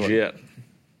 Let's legit. Take a look.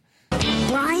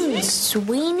 Brian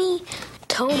Sweeney?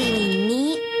 Totally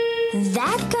neat?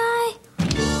 That guy?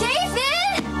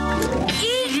 David?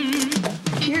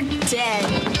 You're dead.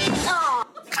 Oh.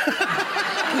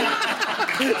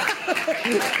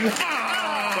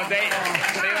 But they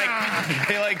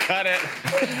cut it.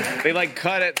 They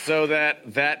cut it so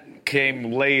that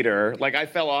came later. Like I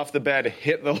fell off the bed,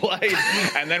 hit the light,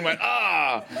 and then went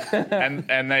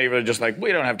and they were just like,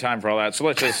 we don't have time for all that, so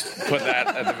let's just put that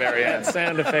at the very end.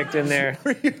 Sound effect in there.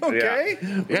 Are you okay?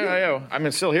 Yeah. I mean,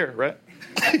 it's still here, right?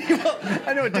 Well,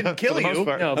 I know it didn't kill the most you,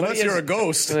 part. No, but unless he you're is- a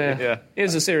ghost. Yeah.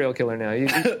 He's a serial killer now.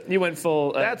 You went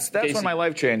full. That's Gacy. when my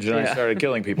life changed and I started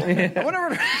killing people.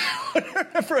 Whatever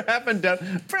happened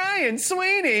to Brian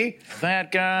Sweeney?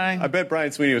 That guy. I bet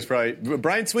Brian Sweeney was probably...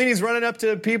 Brian Sweeney's running up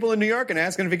to people in New York and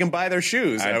asking if he can buy their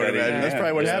shoes. I would bet he imagine. did. That's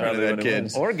probably what Yeah, happened to probably that what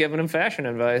it kid. Or giving him fashion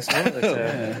advice.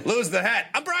 Lose the hat.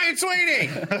 I'm Brian Sweeney.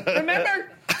 Remember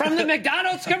from the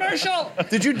McDonald's commercial?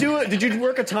 Did you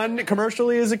work a ton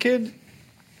commercially as a kid?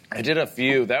 I did a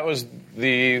few. That was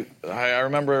I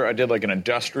remember I did like an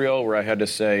industrial where I had to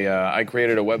say, I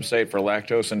created a website for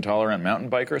lactose intolerant mountain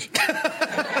bikers.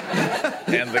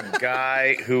 And the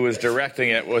guy who was directing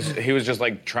it he was just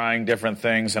like trying different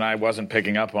things, and I wasn't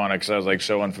picking up on it because I was like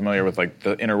so unfamiliar with like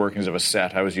the inner workings of a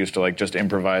set. I was used to like just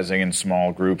improvising in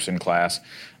small groups in class,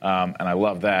 and I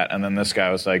loved that. And then this guy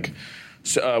was like,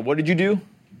 so, what did you do?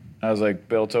 I was like,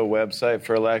 built a website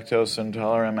for lactose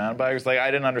intolerant mountain bikers. Like,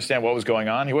 I didn't understand what was going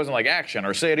on. He wasn't like, action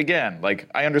or say it again. Like,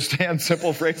 I understand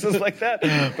simple phrases like that.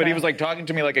 But he was like talking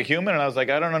to me like a human, and I was like,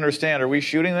 I don't understand. Are we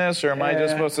shooting this, or am I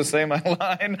just supposed to say my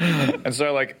line? And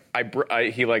so like,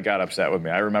 he like got upset with me.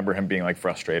 I remember him being like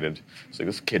frustrated. He's like,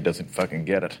 this kid doesn't fucking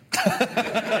get it.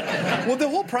 Well, the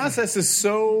whole process is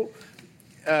so.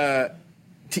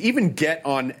 To even get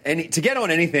on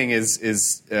anything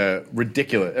is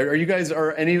ridiculous.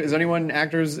 Is anyone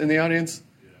actors in the audience?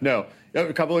 No.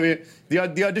 A couple of you.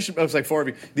 The audition. It was like 4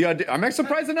 of you. I'm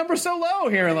surprised the number's so low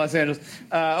here in Los Angeles.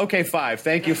 Okay, 5.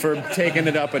 Thank you for taking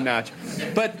it up a notch.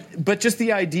 But just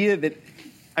the idea that,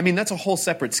 I mean, that's a whole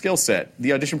separate skill set.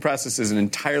 The audition process is an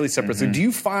entirely separate. So do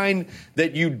you find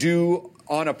that you do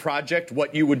on a project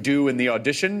what you would do in the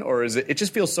audition, or is it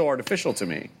just feels so artificial to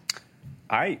me?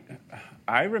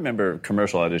 I remember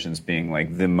commercial auditions being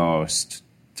like the most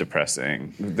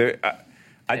depressing. They're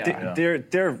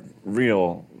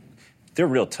real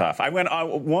tough. I went.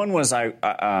 One was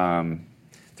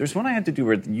there's one I had to do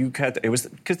where it was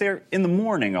because they're in the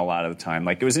morning a lot of the time.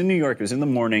 Like it was in New York. It was in the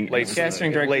morning.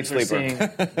 Casting directors late sleeper.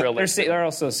 They're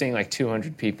also seeing like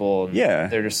 200 people. And Yeah.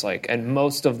 They're just like, and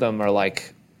most of them are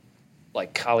like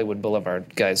Hollywood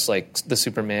Boulevard guys, like the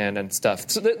Superman and stuff.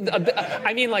 So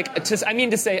I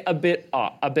mean to say a bit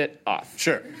off.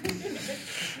 Sure.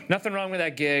 Nothing wrong with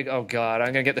that gig. Oh God, I'm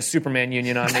gonna get the Superman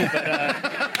union on me.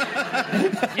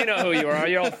 But you know who you are.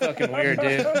 You're all fucking weird,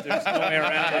 dude. There's no way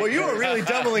around it. Well, you were really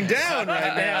doubling down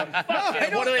right now.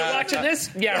 What are they watching this?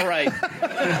 Yeah, right.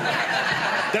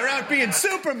 They're out being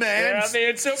Superman.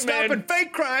 Stopping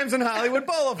fake crimes on Hollywood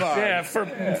Boulevard. Yeah,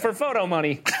 for photo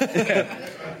money.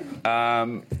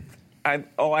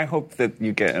 I hope that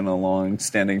you get in a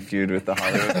long-standing feud with the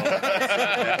Hollywood.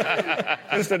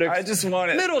 I just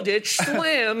want it. Middleditch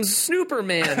slams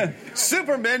Snooperman.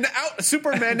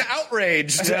 Supermen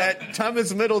outraged at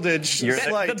Thomas Middleditch.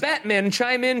 The Batmen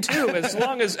chime in too, as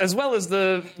well as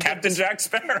the Captain Jack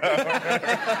Sparrow.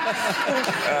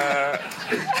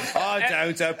 I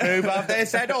don't approve of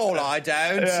this at all. I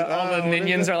don't. All the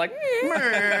minions are like,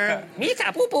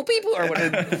 people, or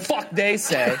whatever the fuck they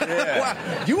say. Yeah. Wow,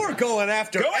 you are going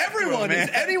after everyone. Is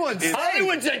anyone?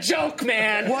 Hollywood's a joke,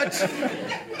 man. What?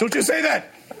 Don't you say that.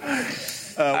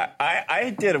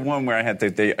 I did one where I had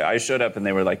I showed up and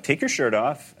they were like, take your shirt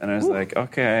off. And I was like,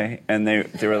 okay. And they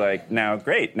were like, now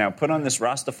put on this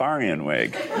Rastafarian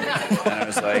wig. And I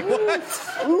was like, what?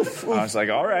 Oof. I was like,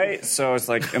 all right. So it's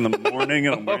like in the morning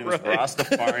and I'm wearing this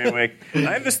Rastafarian wig. And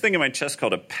I have this thing in my chest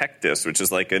called a pectus, which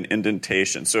is like an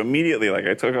indentation. So immediately, like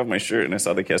I took off my shirt and I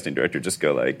saw the casting director just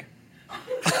go like,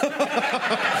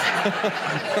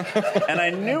 and I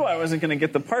knew I wasn't going to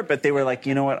get the part, but they were like,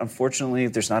 you know what, unfortunately,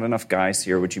 there's not enough guys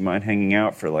here. Would you mind hanging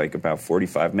out for like about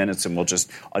 45 minutes and we'll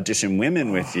just audition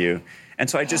women with you? And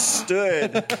so I just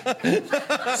stood,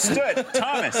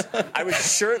 Thomas. I was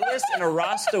shirtless in a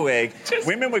Rasta wig.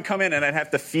 Women would come in and I'd have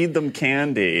to feed them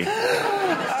candy.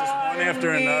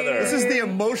 After another. This is the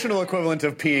emotional equivalent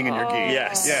of peeing in your gi.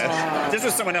 Yes. This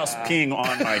was someone else peeing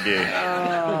on my gi.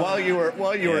 While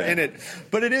you were in it.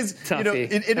 But it is, Tuffy.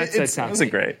 you know, it's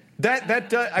wasn't great.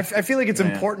 I feel like it's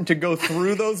important to go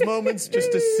through those moments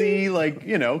just to see, like,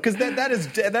 you know, because that is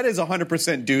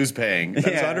 100% dues paying. That's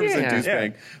 100% dues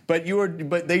paying. But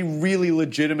they really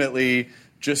legitimately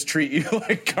just treat you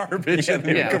like garbage in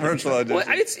the commercial audition. Well,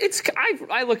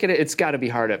 I look at it. It's got to be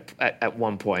hard at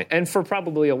one point, and for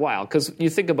probably a while, because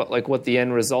you think about like what the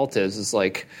end result is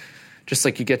like. Just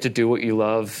like you get to do what you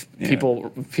love. Yeah.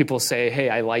 People say, hey,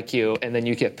 I like you, and then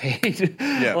you get paid.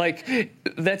 Yeah. Like,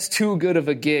 that's too good of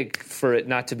a gig for it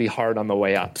not to be hard on the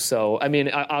way up. So, I mean,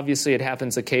 obviously it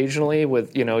happens occasionally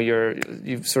with, you know,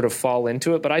 you sort of fall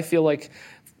into it. But I feel like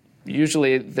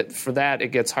usually for that it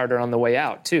gets harder on the way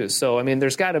out, too. So, I mean,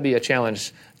 there's got to be a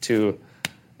challenge to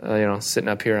sitting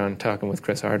up here on Talking with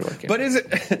Chris Hardwick. But is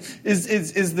it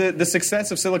is the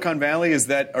success of Silicon Valley,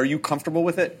 are you comfortable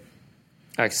with it?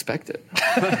 I expect it.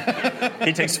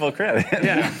 He takes full credit.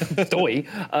 Yeah, doy.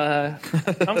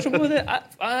 Comfortable with it?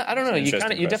 I don't know.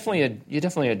 You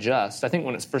definitely adjust. I think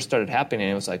when it first started happening,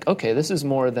 it was like, okay, this is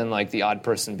more than like the odd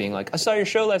person being like, I saw your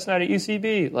show last night at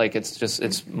UCB. Like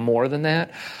it's more than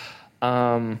that.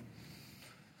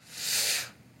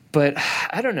 But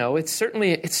I don't know. It's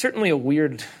certainly a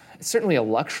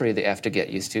luxury that you have to get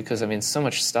used to because so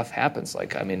much stuff happens.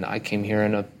 Like I came here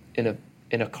in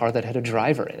a car that had a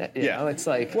driver in it. You know? It's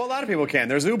like... Well, a lot of people can.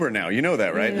 There's Uber now. You know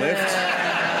that, right? Nah.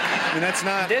 Lyft? That's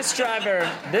not... This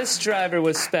driver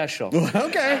was special.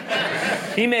 Okay.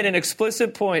 He made an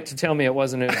explicit point to tell me it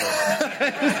wasn't Uber.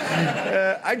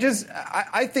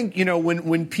 I think,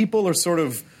 when people are sort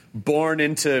of born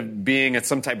into being at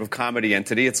some type of comedy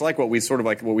entity, it's like what we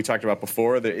talked about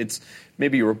before, that it's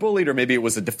maybe you were bullied, or maybe it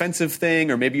was a defensive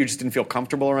thing, or maybe you just didn't feel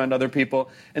comfortable around other people.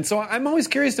 And so I'm always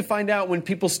curious to find out when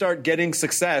people start getting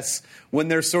success, when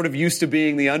they're sort of used to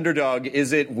being the underdog,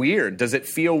 is it weird? Does it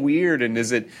feel weird? And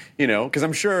is it, because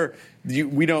I'm sure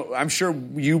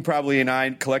you probably and I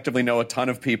collectively know a ton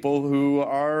of people who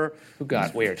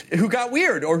got weird,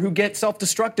 or who get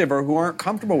self-destructive, or who aren't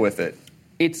comfortable with it.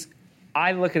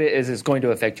 I look at it as it's going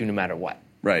to affect you no matter what.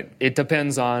 Right. It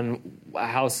depends on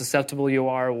how susceptible you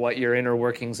are, what your inner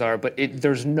workings are, but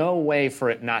there's no way for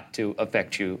it not to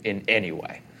affect you in any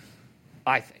way.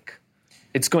 I think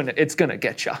it's going to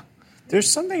get you. There's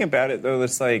something about it though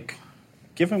that's like,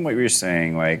 given what you were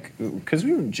saying, like because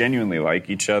we genuinely like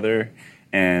each other,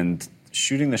 and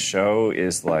shooting the show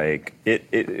is like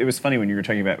it was funny when you were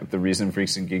talking about the reason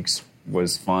Freaks and Geeks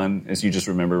was fun is you just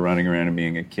remember running around and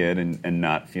being a kid and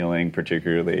not feeling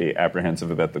particularly apprehensive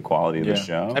about the quality of the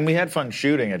show. And we had fun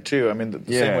shooting it, too.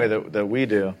 The same way that we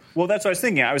do. Well, that's what I was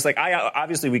thinking. I was like,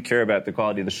 obviously we care about the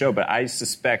quality of the show, but I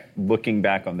suspect looking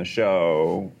back on the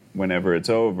show, whenever it's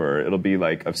over, it'll be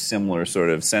like a similar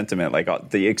sort of sentiment. Like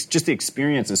the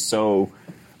experience is so...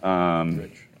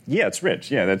 rich. Yeah, it's rich.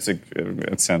 Yeah,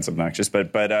 it sounds obnoxious,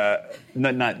 but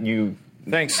not you...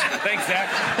 Thanks,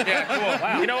 Zach. Yeah, cool.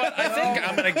 Wow. You know what? I think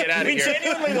I'm going to get out of here. We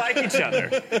genuinely like each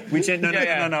other.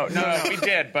 No, we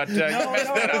did, but you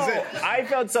messed that up. I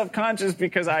felt self-conscious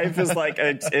because I was like,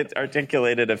 it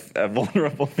articulated a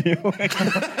vulnerable feeling.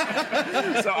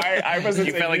 So I wasn't.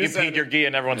 You felt like you peed your gi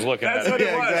and everyone's looking at it. That's what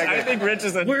it was. Exactly. I think Rich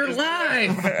is We're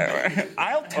live!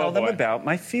 I'll tell them about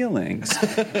my feelings.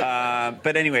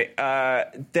 But anyway,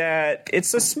 that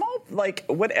it's a small, like,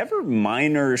 whatever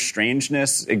minor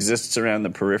strangeness exists around the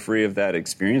periphery of that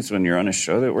experience when you're on a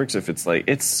show that works, if it's like,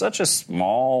 it's such a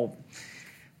small,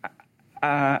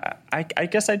 I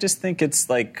guess I just think it's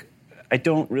like, I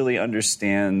don't really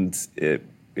understand it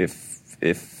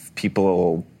if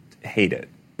people hate it.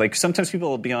 Like sometimes people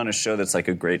will be on a show that's like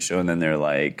a great show and then they're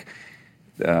like,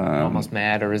 almost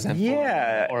mad or resentful,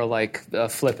 or like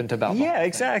flippant about. Yeah,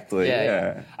 exactly.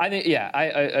 Yeah. I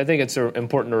think it's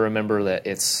important to remember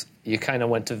that you kind of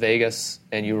went to Vegas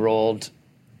and you rolled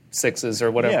sixes or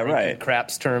whatever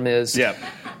craps term is. Yep.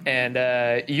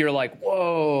 And you're like,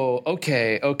 whoa,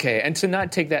 okay. And to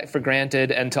not take that for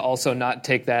granted and to also not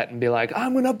take that and be like,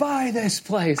 I'm going to buy this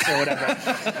place or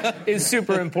whatever is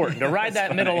super important. To ride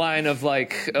that middle line of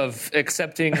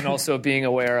accepting and also being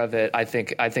aware of it, I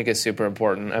think is super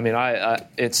important.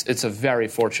 It's a very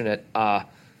fortunate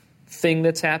thing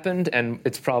that's happened, and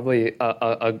it's probably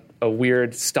a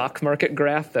weird stock market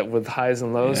graph that with highs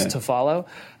and lows to follow.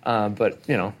 But,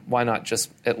 why not just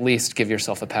at least give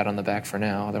yourself a pat on the back for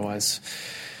now? Otherwise,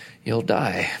 you'll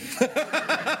die.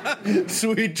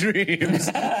 Sweet dreams.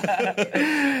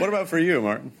 What about for you,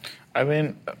 Martin?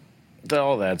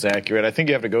 All that's accurate. I think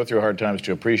you have to go through hard times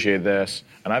to appreciate this.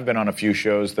 And I've been on a few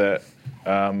shows that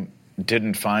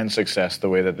didn't find success the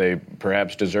way that they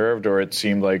perhaps deserved, or it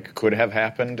seemed like could have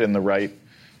happened in the right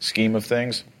scheme of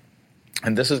things.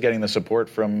 And this is getting the support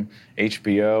from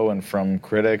HBO and from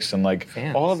critics and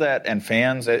fans. All of that, and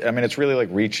fans. It's really like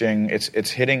reaching.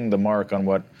 It's hitting the mark on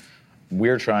what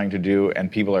we're trying to do,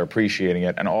 and people are appreciating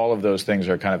it. And all of those things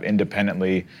are kind of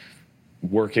independently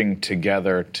working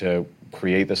together to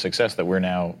create the success that we're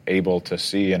now able to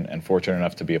see and fortunate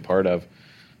enough to be a part of.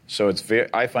 So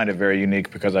I find it very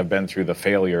unique because I've been through the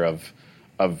failure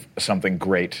of something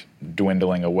great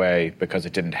dwindling away because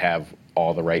it didn't have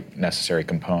all the right necessary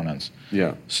components.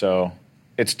 Yeah. So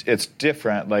it's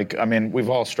different. We've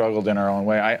all struggled in our own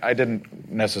way. I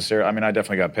didn't necessarily. I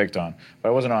definitely got picked on, but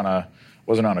I wasn't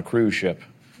on a cruise ship.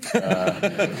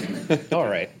 All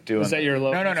right. Doing- Is that your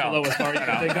No. lowest bar you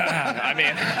can think of? I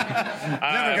mean,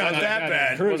 Never got that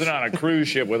bad. I wasn't on a cruise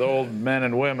ship with old men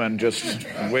and women just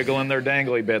wiggling their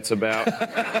dangly bits about.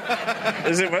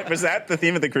 Was that the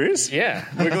theme of the cruise? Yeah.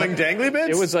 Wiggling dangly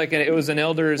bits? It was an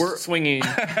elders swinging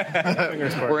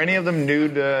swingers party. Were any of them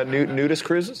nudist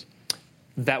cruises?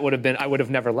 That would have been. I would have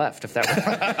never left if that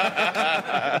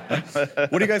was.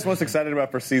 What are you guys most excited about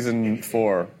for season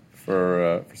 4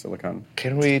 for Silicon?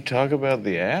 Can we talk about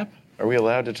the app? Are we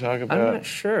allowed to talk about? I'm not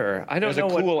sure. I don't know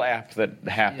There's a cool app that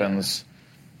happens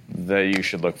that you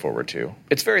should look forward to.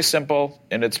 It's very simple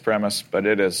in its premise, but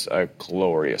it is a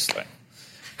glorious thing.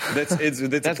 That's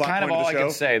kind of all I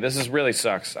can say. This really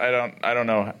sucks. I don't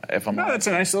know if I'm. No, that's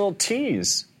a nice little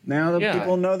tease. Now that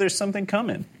people know there's something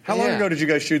coming. How long ago did you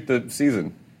guys shoot the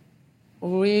season?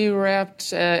 We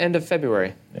wrapped end of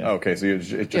February. Oh, okay, so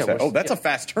that's a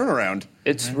fast turnaround.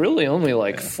 It's really only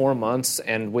like 4 months,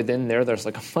 and within there's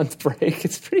like a month break.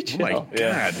 It's pretty chill. Oh my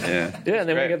God. Yeah, and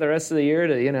then we get the rest of the year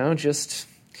to just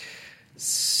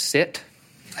sit.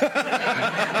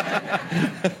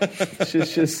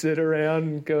 just sit around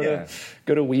and go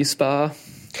to Wii Spa.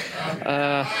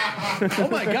 Oh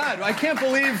my God! I can't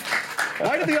believe.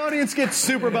 Why did the audience get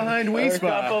super behind Wii Spa?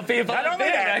 A couple people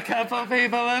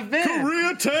have been.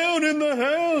 Koreatown in the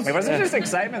house. It wasn't just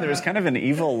excitement. There was kind of an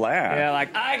evil laugh. Yeah,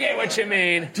 like I get what you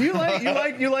mean. Do you liked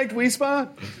Wii Spa?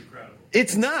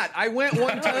 It's not. I went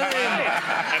one time.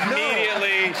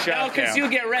 Immediately shut down. because you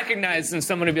get recognized and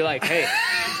someone would be like, "Hey,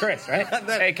 Chris, right?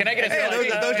 Hey, can I get a selfie?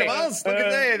 Those are your balls. Look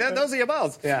at those are your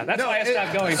balls." Yeah, that's why I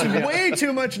stopped going. It's way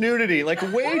too much nudity. Like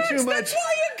way too much. That's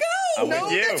why you go.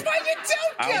 That's why you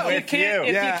don't go.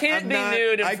 If you can't be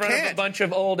nude in front of a bunch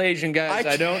of old Asian guys,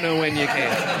 I don't know when you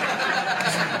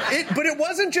can. But it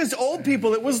wasn't just old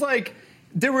people. It was like.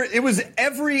 It was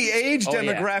every age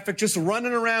demographic just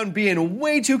running around being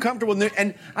way too comfortable.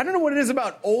 And I don't know what it is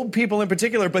about old people in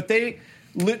particular, but they'll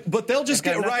just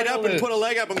get right up and put a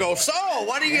leg up and go, "So,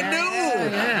 what do you do?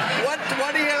 Yeah.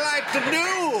 What do you like to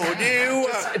do? Do you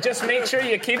just make sure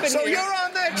you keep it." So you're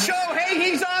on that show. Hey,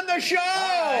 he's on the show.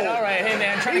 All right. Hey,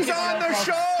 man. He's on the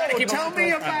show. Tell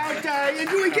me about.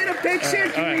 Can we get a picture?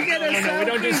 Can we get a selfie? No, we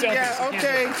don't do selfies. Yeah.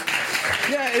 Okay.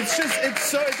 Yeah. It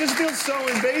just feels so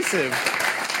invasive.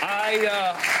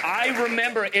 I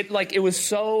remember it like it was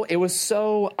so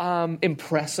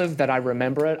impressive that I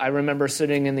remember it. I remember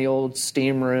sitting in the old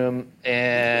steam room,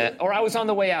 or I was on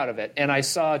the way out of it, and I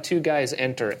saw two guys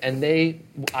enter, and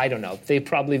I don't know, they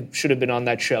probably should have been on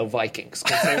that show Vikings,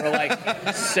 because they were like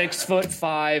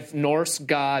 6'5" Norse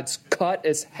gods, cut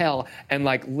as hell, and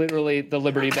like literally the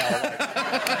Liberty Bell, like,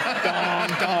 dong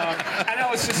dong, and I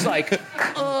was just like,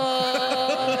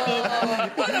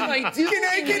 what am I doing? Can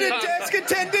I get a desk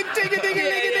attendant?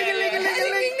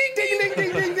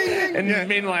 And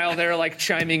meanwhile, they're like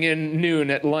chiming in noon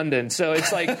at London. So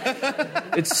it's like,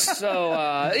 it's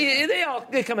so,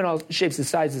 they come in all shapes and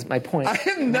sizes, my point. I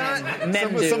am not,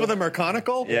 some of them are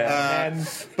conical. Yeah.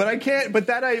 But I can't, but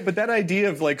that idea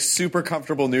of like super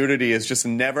comfortable nudity is just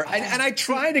never, and I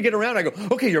try to get around. I go,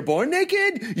 okay, you're born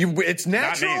naked? It's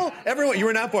natural? Everyone, you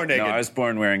were not born naked. No, I was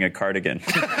born wearing a cardigan.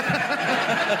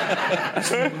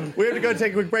 We have to go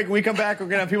take a quick break. When we come back, we're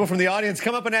going to have people from the audience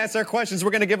come up and ask their questions.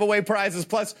 We're going to give away prizes.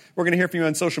 Plus, we're going to hear from you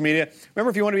on social media. Remember,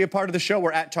 if you want to be a part of the show,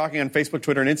 we're at Talking on Facebook,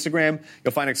 Twitter, and Instagram.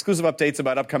 You'll find exclusive updates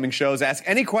about upcoming shows. Ask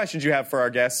any questions you have for our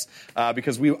guests,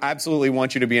 because we absolutely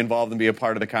want you to be involved and be a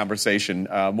part of the conversation.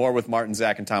 More with Martin,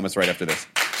 Zach, and Thomas right after this.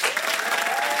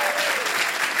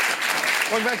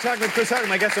 Welcome back to Talking with Chris Hardwick.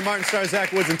 My guests are Martin Starr,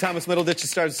 Zach Woods, and Thomas Middleditch, the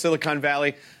stars of Silicon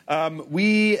Valley.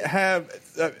 We have...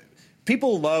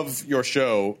 people love your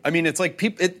show. I mean, it's like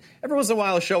every once in a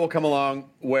while a show will come along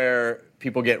where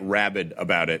people get rabid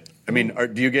about it. I mean,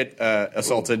 do you get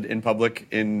assaulted in public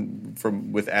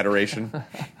with adoration?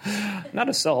 Not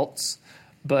assaults,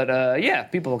 but yeah,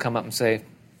 people will come up and say,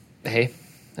 "Hey,"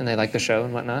 and they like the show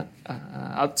and whatnot.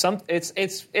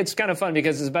 It's kind of fun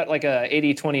because it's about like a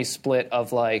 80-20 split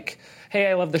of like, "Hey,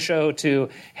 I love the show," to,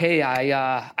 "Hey,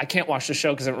 I can't watch the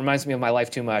show because it reminds me of my life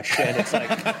too much, and it's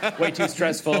like way too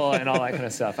stressful," and all that kind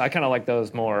of stuff. I kind of like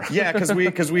those more. Yeah,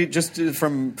 because we just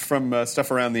from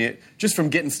stuff around just from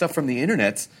getting stuff from the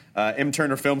internet. M.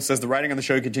 Turner Film says the writing on the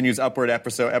show continues upward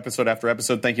episode after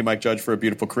episode. Thank you, Mike Judge, for a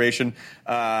beautiful creation.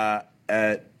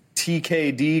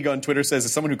 TKD on Twitter says,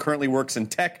 as someone who currently works in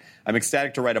tech, I'm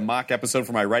ecstatic to write a mock episode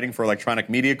for my writing for electronic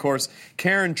media course.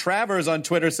 Karen Travers on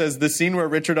Twitter says, the scene where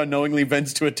Richard unknowingly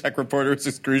vents to a tech reporter is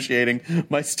excruciating.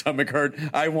 My stomach hurt.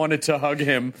 I wanted to hug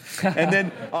him. And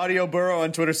then Audio Burrow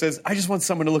on Twitter says, I just want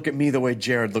someone to look at me the way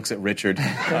Jared looks at Richard.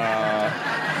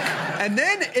 And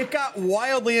then it got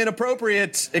wildly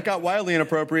inappropriate.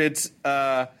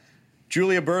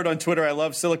 Julia Bird on Twitter. I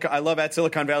love at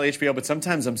Silicon Valley HBO, but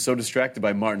sometimes I'm so distracted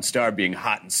by Martin Starr being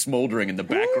hot and smoldering in the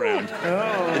background.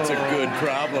 It's a good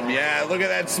problem. Yeah, look at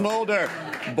that smolder.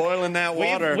 Boiling that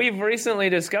water. We've recently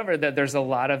discovered that there's a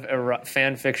lot of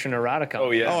fan fiction erotica.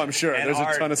 Oh, yeah. Oh, I'm sure. And there's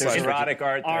art, a ton of there's science erotic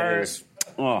fiction.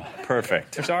 art.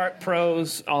 Perfect. There's art,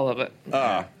 prose, all of it.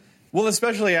 Well,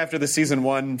 especially after the season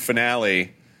 1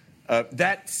 finale,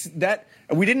 that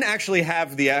we didn't actually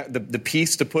have the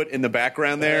piece to put in the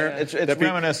background there. It's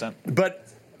reminiscent.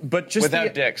 But just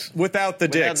without dicks. Without the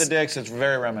dicks. Without the dicks, it's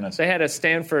very reminiscent. They had a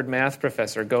Stanford math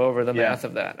professor go over the math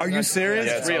of that. Are you serious?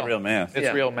 Yeah, it's real math.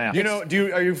 It's real math. You know,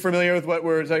 are you familiar with what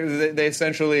we're talking? They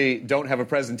essentially don't have a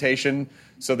presentation,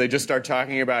 so they just start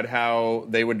talking about how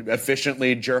they would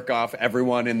efficiently jerk off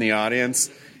everyone in the audience,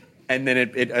 and then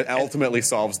it ultimately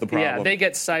solves the problem. Yeah, they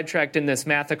get sidetracked in this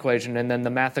math equation, and then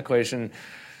the math equation,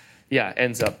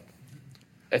 ends up.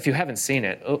 If you haven't seen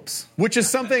it, oops. Which is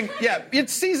something,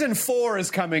 it's season 4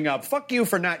 is coming up. Fuck you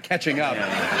for not catching up.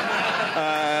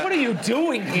 What are you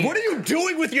doing here? What are you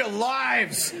doing with your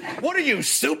lives? What are you,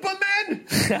 Superman?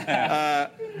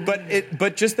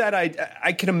 But just that,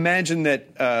 I can imagine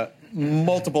that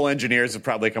multiple engineers have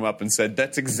probably come up and said,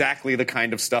 that's exactly the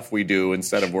kind of stuff we do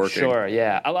instead of working. Sure,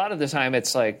 yeah. A lot of the time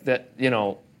it's like that,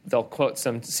 they'll quote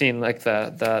some scene like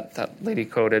that lady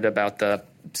quoted about the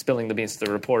spilling the beans to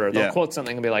the reporter. They'll quote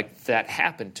something and be like, that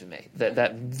happened to me.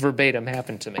 That verbatim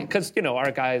happened to me. Because,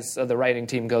 our guys, the writing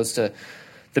team goes to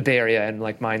the Bay Area and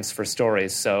mines for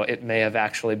stories. So it may have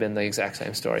actually been the exact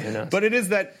same story. Who knows? But it is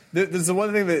that, there's the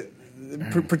one thing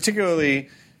that, particularly,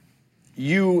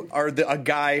 you are a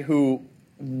guy who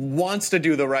wants to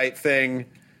do the right thing,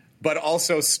 but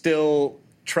also still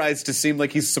tries to seem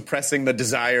like he's suppressing the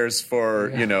desires for,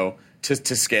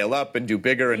 to scale up and do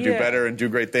bigger and do better and do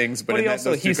great things. But he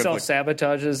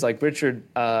self-sabotages. Like Richard,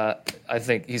 I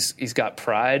think he's got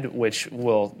pride, which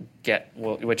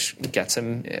gets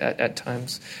him at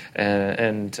times,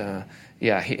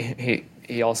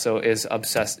 he also is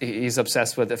obsessed. He's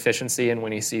obsessed with efficiency, and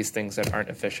when he sees things that aren't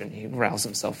efficient, he riles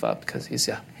himself up because he's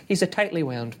a tightly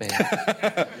wound man.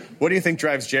 What do you think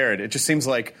drives Jared? It just seems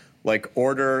like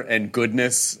order and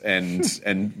goodness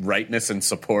and rightness and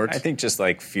support. I think just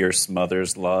fierce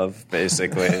mother's love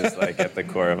basically is at the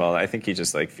core of all that. I think he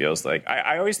just feels like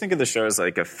I always think of the show as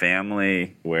a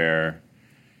family where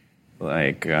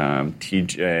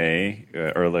TJ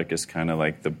Ehrlich is kind of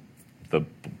the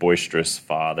boisterous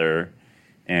father,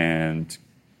 and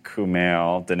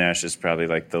Kumail Dinesh is probably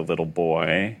the little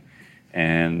boy,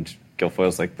 and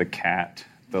Guilfoyle's the cat.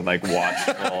 The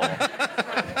watchful,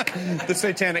 the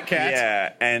satanic cat.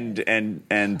 Yeah, and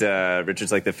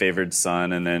Richard's the favored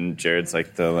son, and then Jared's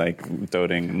the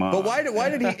doting mom. But why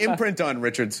did he imprint on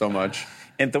Richard so much?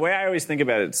 And the way I always think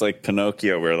about it, it's like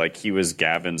Pinocchio, where he was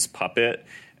Gavin's puppet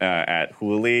at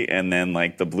Hooli, and then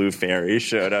the blue fairy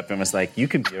showed up and was like, "You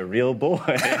can be a real boy."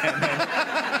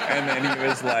 And then he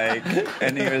was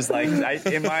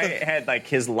in my head,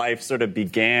 his life sort of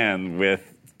began with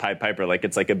Pied Piper,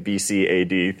 it's a BC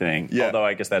AD thing. Yeah. Although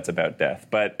I guess that's about death.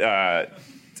 But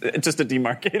just a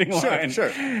demarcating line.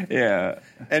 Sure. Yeah.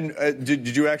 And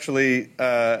did you actually,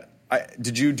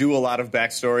 did you do a lot of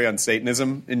backstory on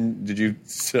Satanism? And did you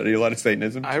study a lot of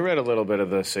Satanism? I read a little bit of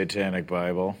the Satanic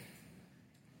Bible.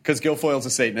 Because Guilfoyle's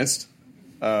a Satanist.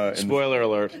 Spoiler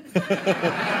alert.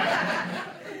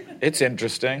 It's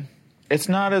interesting. It's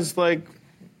not as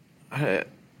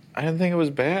I didn't think it was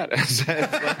bad.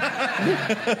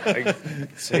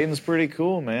 Satan's pretty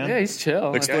cool, man. Yeah, he's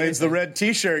chill. Explains the red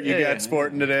T-shirt you got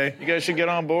sporting today. You guys should get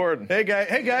on board. Hey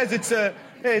guys, it's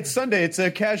Sunday. It's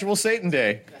a casual Satan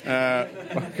day.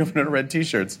 Coming in red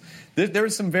T-shirts. There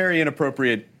was some very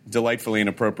inappropriate, delightfully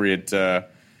inappropriate. Such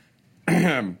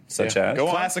as?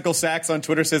 Classical Sax on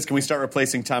Twitter says, can we start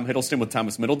replacing Tom Hiddleston with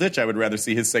Thomas Middleditch? I would rather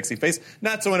see his sexy face.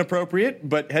 Not so inappropriate,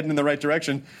 but heading in the right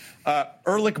direction.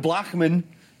 Erlich Blochman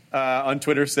on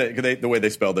Twitter said, the way they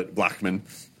spelled it, Blochman,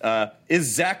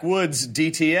 is Zach Woods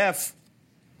DTF?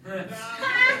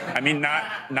 I mean,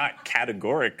 not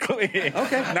categorically.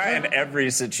 Okay. Not in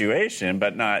every situation,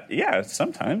 but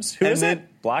sometimes. Who is it?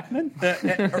 Blockman?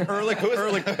 Erlich,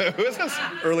 who is this?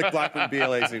 Erlich Blochman,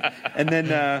 BLAC. And then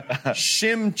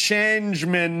Shim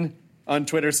Changeman on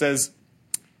Twitter says,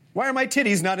 why are my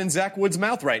titties not in Zach Woods'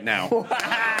 mouth right now?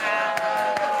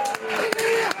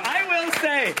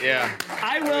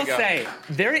 I will say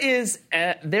there is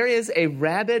a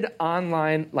rabid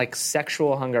online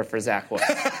sexual hunger for Zach Woods.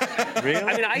 Really?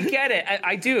 I mean, I get it.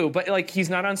 I do. But, like, he's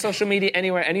not on social media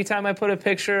anywhere. Anytime I put a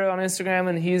picture on Instagram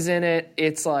and he's in it,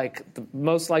 it's, like, the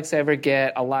most likes I ever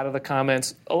get. A lot of the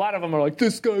comments, a lot of them are like,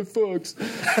 this guy fucks.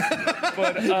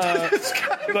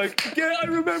 But, like, yeah, I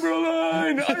remember a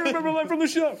line. I remember a line from the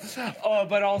show.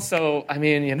 But also, I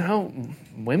mean, you know,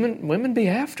 women be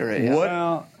after it. Yeah.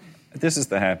 Well, this is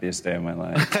the happiest day of my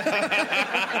life.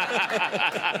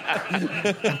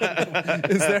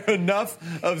 Is there enough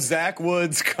of Zach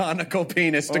Woods' conical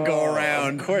penis to go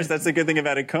around? Of course, that's the good thing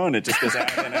about a cone. It just goes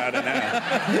out and out and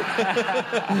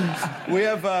out. We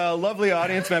have a lovely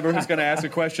audience member who's going to ask a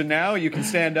question now. You can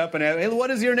stand up and ask, hey,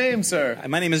 what is your name, sir?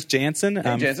 My name is Jansen.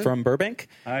 I'm Jansen. from Burbank.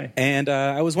 Hi. And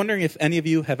I was wondering if any of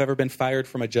you have ever been fired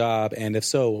from a job, and if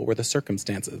so, what were the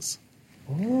circumstances?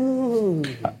 Ooh.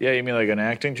 Yeah, you mean like an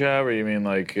acting job, or you mean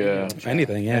like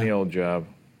anything? Yeah, any old job.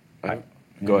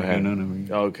 Go ahead.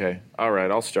 No. Okay. All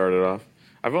right. I'll start it off.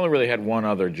 I've only really had one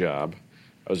other job.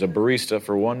 I was a barista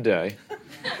for one day,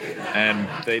 and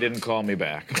they didn't call me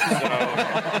back.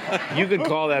 So you could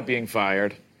call that being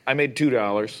fired. I made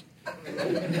 $2.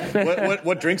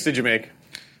 What drinks did you make?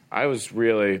 I was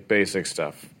really basic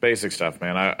stuff. Basic stuff,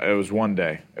 man. It was one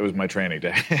day. It was my training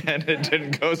day, and it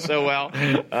didn't go so well.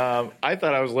 I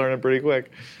thought I was learning pretty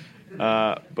quick,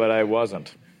 but I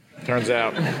wasn't. Turns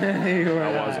out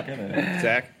I wasn't.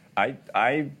 Zach?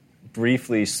 I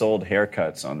briefly sold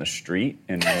haircuts on the street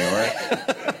in New York.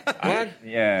 What?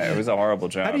 Yeah, it was a horrible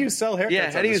job. How do you sell haircuts?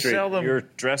 Yeah, how do you sell them? You're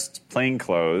dressed plain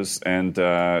clothes, and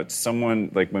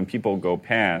someone, like when people go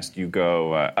past, you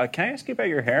go, can I ask you about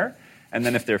your hair? And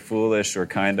then if they're foolish or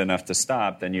kind enough to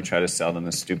stop, then you try to sell them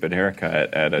a stupid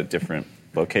haircut at a different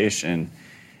location.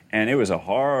 And it was a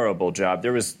horrible job.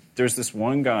 There's this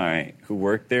one guy who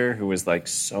worked there who was like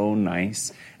so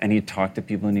nice, and he'd talk to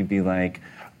people and he'd be like,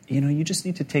 you know, you just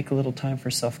need to take a little time for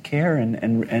self-care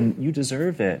and you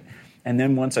deserve it. And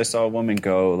then once I saw a woman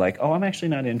go like, oh, I'm actually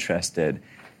not interested.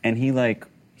 And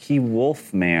he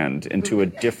wolf-manned into a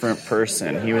different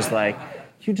person. He was like,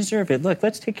 you deserve it. Look,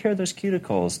 let's take care of those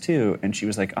cuticles, too. And she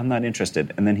was like, I'm not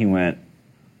interested. And then he went,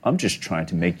 I'm just trying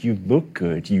to make you look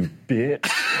good, you bitch.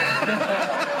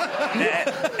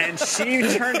 and she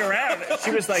turned around.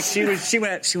 She was like, she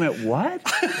went, what?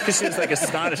 Because she was like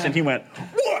astonished. And he went,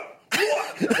 what?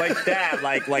 Like that,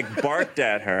 like barked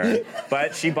at her.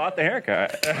 But she bought the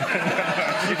haircut.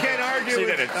 You can't argue She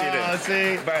with did it.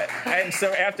 See? And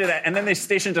so after that, and then they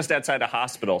stationed us outside a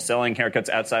hospital, selling haircuts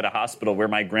outside a hospital where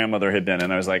my grandmother had been.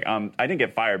 And I was like, I didn't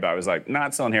get fired, but I was like,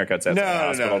 not selling haircuts outside a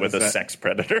hospital with a sex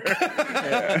predator.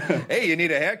 Hey, you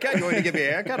need a haircut? You want me to give you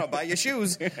a haircut? I'll buy you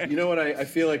shoes. You know what? I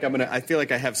feel like I feel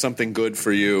like I have something good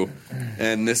for you,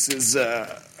 and this is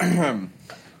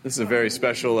this is a very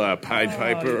special Pied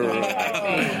Piper.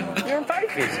 You're a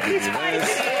Piper. He's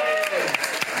spicy.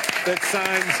 That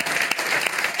signs.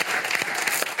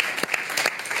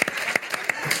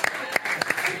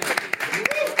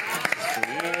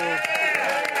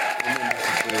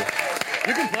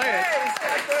 You can play it.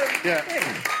 Yeah.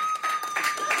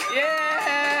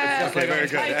 Yeah. Okay, very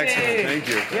good. Excellent. Thank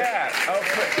you. Yeah.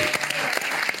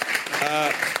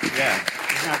 Yeah.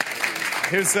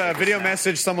 Here's a video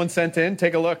message someone sent in.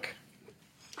 Take a look.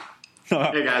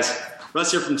 Hey guys,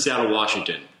 Russ here from Seattle,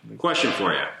 Washington. Question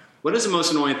for you. What is the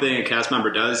most annoying thing a cast member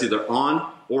does either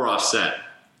on or off set?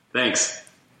 Thanks.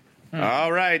 All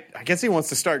right. I guess he wants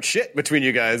to start shit between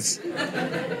you guys.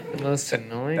 Most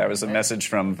annoying? That was a message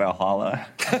from Valhalla.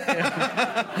 Was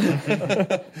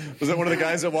that one of the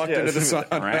guys that walked into the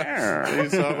sauna? You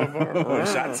saw before?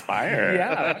 Shots fired.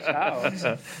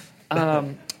 Yeah.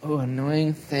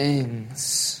 Annoying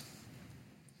things.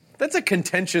 That's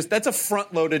a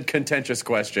front-loaded contentious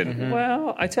question. Mm-hmm.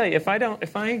 Well, I tell you, if I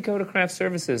go to craft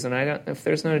services and if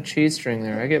there's not a cheese string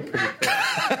there, I get pretty pissed.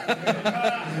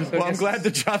 Well, I'm glad the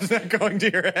job's not going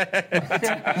to your head.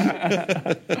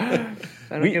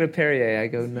 If I don't get a Perrier, I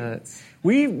go nuts.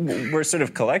 We were sort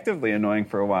of collectively annoying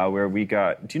for a while where we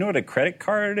got, do you know what a credit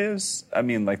card is? I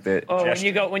mean, like the... Oh,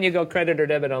 when you go credit or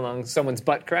debit along someone's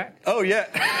butt crack? Oh, yeah.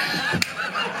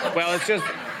 Well, it's just,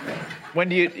 when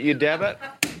do you debit?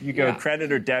 You go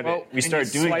credit or debit. Well, we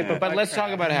start doing that. But let's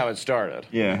talk about how it started.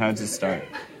 Yeah, how did it start?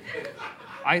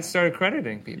 I started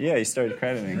crediting people. Yeah, you started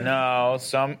crediting. No,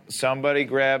 somebody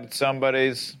grabbed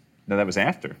somebody's... No, that was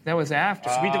after. That was after.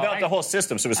 So we developed the whole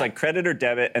system. So it was like credit or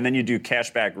debit, and then you do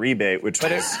cashback rebate, which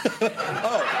was...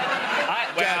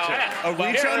 A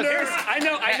reach under?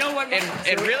 I know what...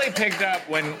 It really picked up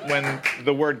when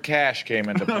the word cash came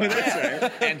into play. That's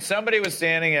right. And somebody was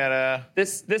standing at a...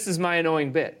 This is my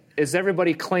annoying bit. is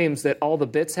everybody claims that all the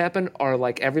bits happen are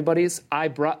like everybody's. I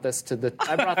brought this to the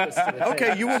Okay,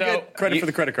 table. you will get credit for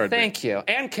the credit card. Thank you.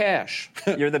 And cash.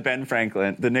 You're the Ben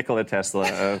Franklin, the Nikola Tesla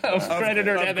of credit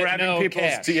or debit, grabbing no people's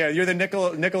cash. you're the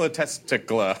Nikola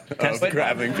Tesla of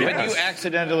grabbing people. But you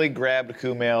accidentally grabbed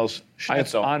Kumail's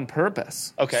schnitzel. On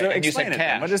purpose. Okay, So and you explain said it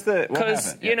cash. then. What is the?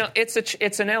 Because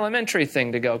it's an elementary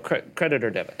thing to go credit or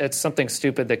debit. It's something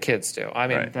stupid that kids do. I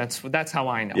mean, Right. that's how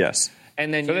I know. Yes.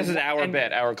 And then So this is our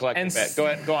bet, our collective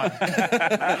bet. Go on.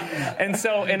 And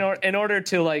so in order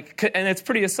to and it's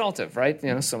pretty assaultive,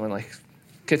 right? Someone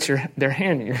gets their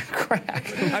hand in your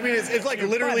crack. I mean, it's like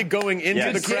literally going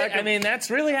into the crack. I mean,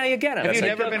 that's really how you get them. Have you It's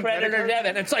never like, been credit or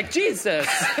debit? It's like Jesus.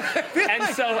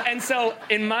 and so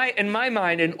in my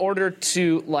mind, in order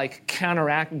to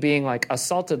counteract being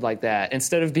assaulted like that,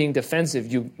 instead of being defensive,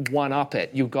 you one up it.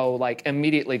 You go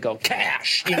immediately go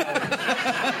cash.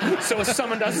 So if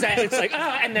someone does that, it's like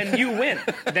and then you win.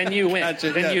 Then you win.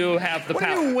 Then you have the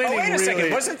power. Oh, wait a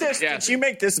second. Wasn't this? Yes. Did you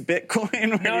make this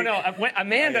Bitcoin? No.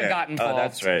 Amanda got involved. Oh,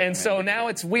 that's right. And so now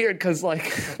it's weird because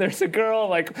there's a girl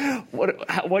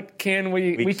what can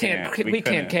we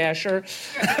can't cash her.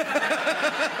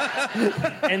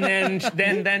 And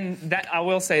then that I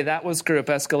will say that was group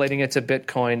escalating it to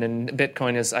Bitcoin, and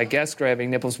Bitcoin is I guess grabbing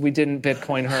nipples. We didn't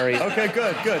Bitcoin her. Okay,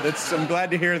 good. I'm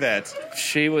glad to hear that.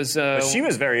 She was she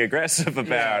was very aggressive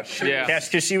about cash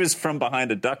because she was from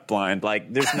behind a duck blind.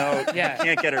 There's no you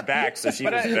can't get her back, so she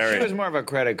was very. She was more of a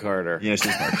credit carder. Yeah,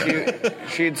 she's more credit.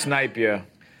 She'd snipe you.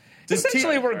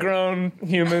 Essentially, we're grown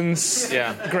humans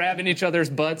grabbing each other's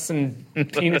butts and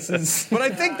penises. But I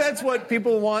think that's what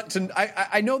people want to.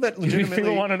 I know that legitimately.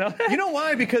 People want to know that? You know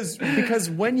why? Because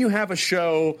when you have a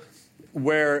show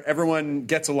where everyone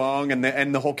gets along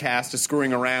and the whole cast is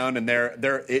screwing around and they're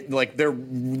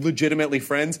legitimately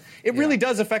friends, it really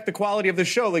does affect the quality of the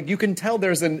show. You can tell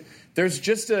there's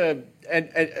just an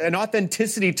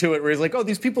authenticity to it where it's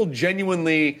these people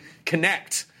genuinely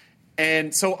connect.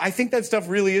 And so I think that stuff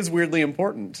really is weirdly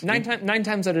important. Nine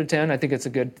times out of 10, I think it's a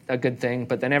good thing.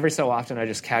 But then every so often, I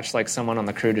just catch someone on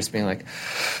the crew just being looking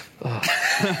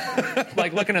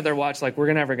at their watch,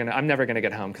 I'm never gonna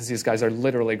get home because these guys are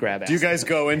literally grab ass. Do you guys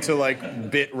go into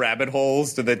bit rabbit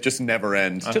holes that just never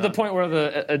end? To the point where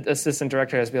the assistant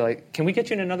director has to be like, "Can we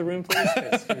get you in another room, please?"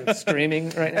 'Cause you're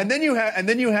screaming right now. And then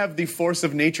you have the force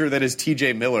of nature that is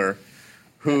T.J. Miller,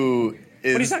 who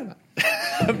is. What are you talking about?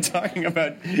 I'm talking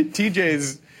about TJ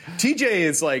is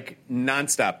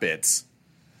nonstop bits.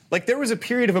 There was a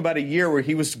period of about a year where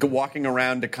he was walking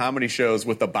around to comedy shows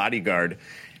with a bodyguard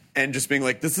and just being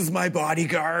this is my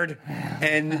bodyguard,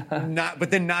 and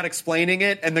but then not explaining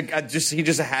it, and he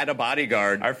just had a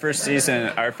bodyguard. Our first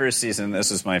season, this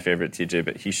was my favorite TJ,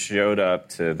 but he showed up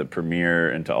to the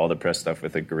premiere and to all the press stuff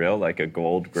with a grill, a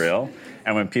gold grill,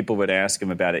 and when people would ask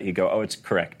him about it, he'd go, "Oh, it's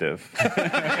corrective."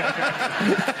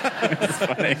 It's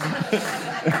funny.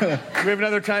 We have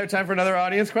another time for another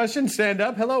audience question. Stand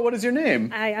up. Hello, what is your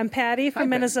name? Hi, I'm Patty from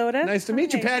Minnesota. Nice to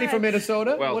meet you, Patty from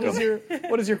Minnesota. Welcome.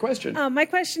 What is your question? My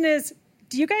question is,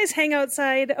 do you guys hang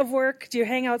outside of work? Do you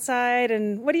hang outside,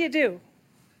 and what do you do?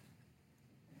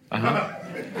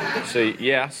 So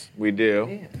yes, we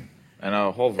do, and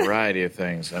a whole variety of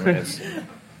things. I mean, it's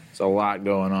a lot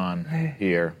going on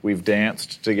here. We've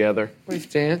danced together. We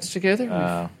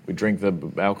drink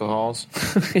the alcohols.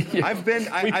 We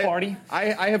party.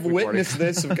 I have witnessed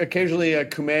this. Occasionally,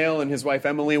 Kumail and his wife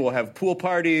Emily will have pool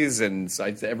parties, and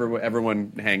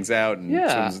everyone hangs out and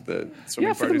swims at the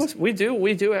swimming parties. We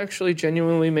do actually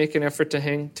genuinely make an effort to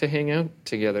hang out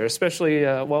together. Especially,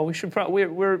 we should probably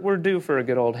we're due for a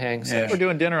good old hang. Yeah. We're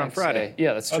doing dinner on Friday.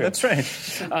 Yeah, that's true. Oh, that's right.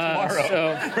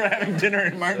 Tomorrow, we're having dinner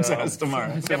at Martin's house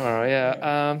tomorrow.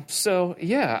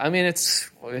 I mean, it's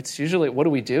usually,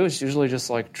 what do? It's usually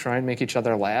just try and make each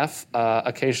other laugh.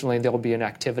 Occasionally there'll be an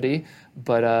activity,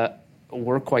 but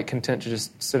we're quite content to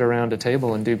just sit around a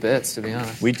table and do bits, to be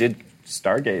honest. We did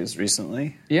stargaze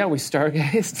recently. Yeah, we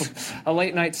stargazed. A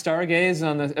late night stargaze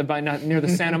near the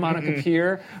Santa Monica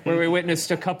Pier, where we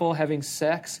witnessed a couple having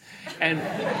sex. And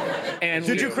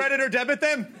did you credit or debit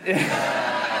them?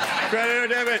 Credit or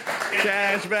debit,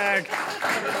 cash back.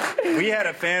 We had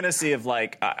a fantasy of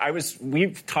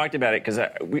we've talked about it because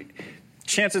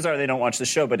chances are they don't watch the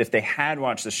show, but if they had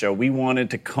watched the show, we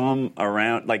wanted to come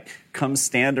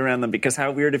stand around them, because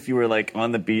how weird if you were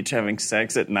on the beach having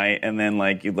sex at night and then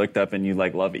you looked up and you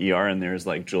love ER and there's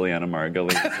Juliana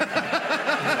Margulies.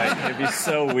 It'd be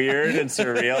so weird and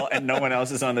surreal, and no one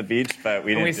else is on the beach, but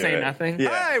we didn't we say nothing? Yeah.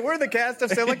 Hi, we're the cast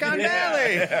of Silicon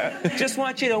Valley. Just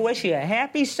want you to wish you a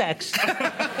happy sex.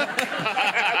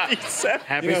 Happy sex.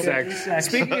 Happy sex.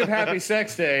 Speaking of Happy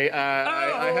Sex Day,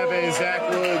 I have a Zach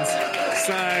Woods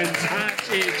signed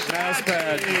mouse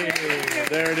pad.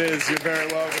 There it is. You're very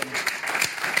welcome.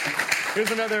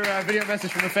 Here's another video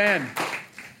message from a fan.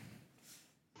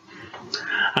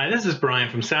 Hi, this is Brian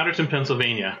from Souderton,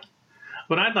 Pennsylvania.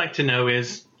 What I'd like to know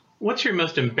is, what's your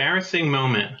most embarrassing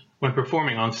moment when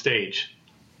performing on stage?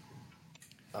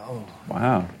 Oh.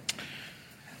 Wow.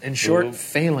 In short,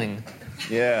 failing.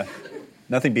 Yeah.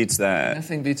 Nothing beats that.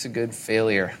 Nothing beats a good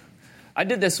failure. I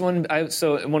did this one.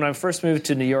 So when I first moved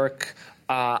to New York,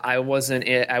 I wasn't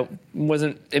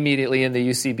immediately in the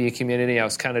UCB community. I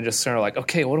was kind of just sort of like,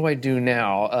 okay, what do I do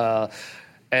now?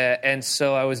 And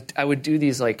so I would do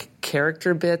these like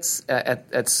character bits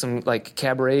at some like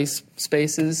cabaret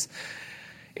spaces,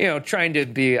 you know, trying to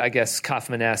be, I guess,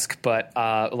 Kaufman-esque, but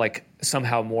like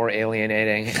somehow more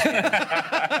alienating.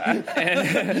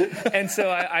 and so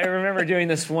I remember doing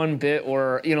this one bit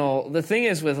where, you know, the thing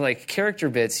is with like character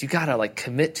bits, you gotta like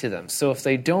commit to them. So if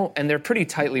they don't, and they're pretty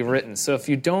tightly written, so if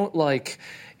you don't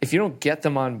get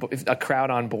them on a crowd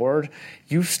on board,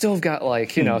 you've still got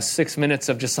like, you know, 6 minutes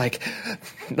of just like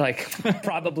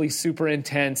probably super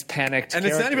intense, panicked. And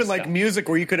it's not even stuff. like music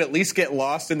where you could at least get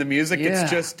lost in the music. Yeah.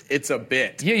 It's a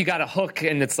bit. Yeah, you got a hook,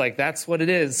 and it's like, that's what it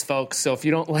is, folks. So if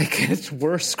you don't like it,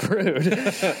 we're screwed.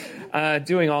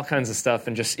 Doing all kinds of stuff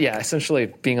and just, essentially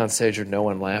being on stage with no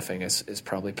one laughing is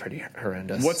probably pretty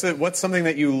horrendous. What's something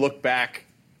that you look back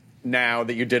now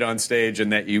that you did on stage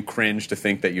and that you cringe to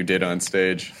think that you did on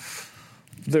stage?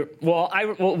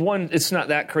 One, it's not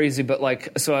that crazy, but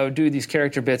like, so I would do these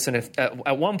character bits, and if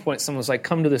at one point someone was like,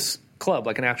 come to this club,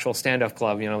 like an actual stand-up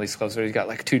club, you know, these clubs where you got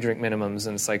like 2 drink minimums,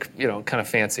 and it's like, you know, kind of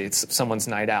fancy. It's someone's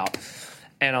night out.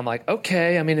 And I'm like,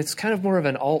 okay, I mean, it's kind of more of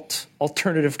an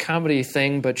alternative comedy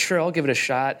thing, but sure, I'll give it a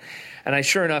shot. And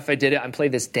sure enough, I did it. I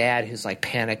played this dad who's like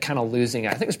panicked, kind of losing it.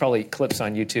 I think there's probably clips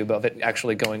on YouTube of it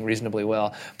actually going reasonably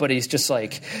well. But he's just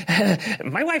like,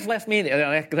 my wife left me.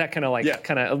 That kind of like,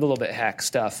 kind of a little bit hack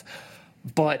stuff.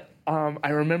 But I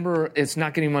remember it's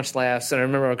not getting much laughs. And I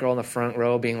remember a girl in the front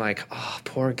row being like, oh,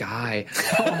 poor guy.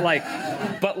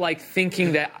 but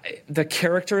thinking that the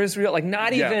character is real. Like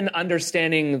not even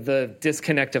understanding the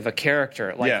disconnect of a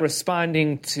character. Like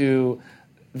responding to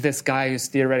this guy who's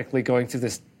theoretically going through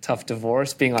this tough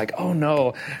divorce, being like, oh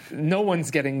no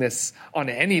one's getting this on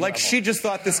any level. Like she just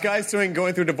thought this guy's going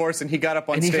through divorce, and he got up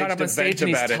on stage to vent about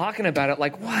it. He's talking about it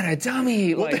like, what a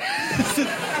dummy. Well, like,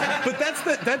 but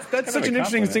that's such an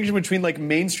interesting distinction between like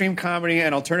mainstream comedy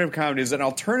and alternative comedy. Is an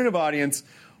alternative audience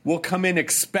will come in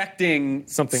expecting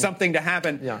something to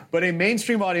happen, but a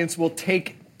mainstream audience will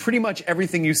take pretty much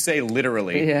everything you say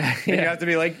literally. And you have to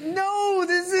be like, no,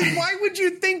 why would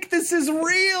you think this is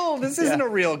real? This isn't a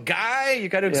real guy. You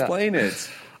got to explain it.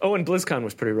 Oh, and BlizzCon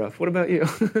was pretty rough. What about you?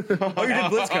 Oh, you did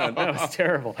BlizzCon. That was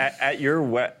terrible. At your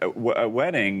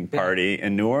wedding party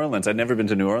in New Orleans, I'd never been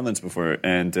to New Orleans before,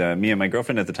 and me and my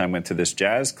girlfriend at the time went to this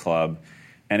jazz club,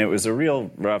 and it was a real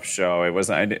rough show. We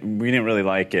didn't really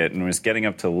like it, and was getting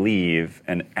up to leave,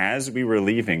 and as we were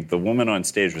leaving, the woman on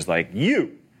stage was like,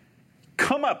 you,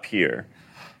 come up here.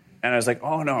 And I was like,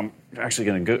 oh, no, I'm actually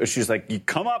going to go. She's like, you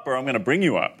come up or I'm going to bring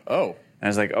you up. Oh. And I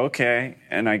was like, okay.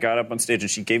 And I got up on stage, and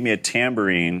she gave me a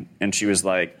tambourine, and she was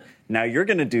like, now you're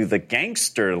going to do the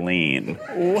gangster lean.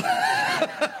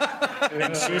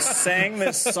 And she sang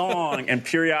this song, and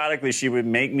periodically she would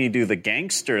make me do the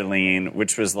gangster lean,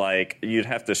 which was like you'd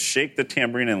have to shake the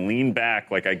tambourine and lean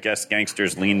back, like I guess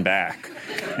gangsters lean back.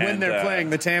 When they're playing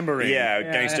the tambourine. Yeah,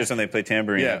 gangsters when they play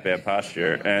tambourine have bad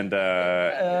posture. And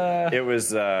it was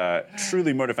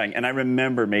truly mortifying. And I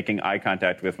remember making eye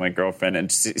contact with my girlfriend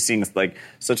and seeing like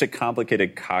such a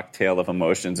complicated cocktail of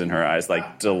emotions in her eyes,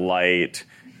 like delight,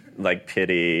 like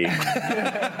pity.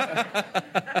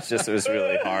 It was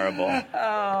really horrible.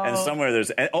 Oh. And somewhere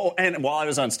there's, and while I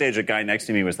was on stage, a guy next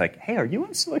to me was like, hey, are you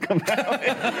in Silicon Valley?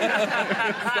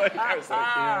 I was like,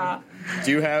 yeah.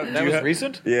 Do you have, that was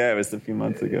recent? Yeah, it was a few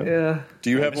months ago. Yeah.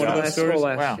 Do you have one of those stories?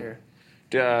 Last year.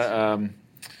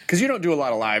 Because you don't do a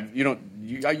lot of live.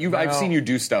 I've seen you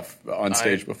do stuff on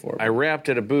stage before. I rapped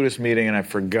at a Buddhist meeting and I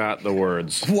forgot the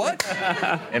words. What?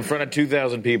 In front of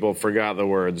 2,000 people, forgot the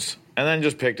words. And then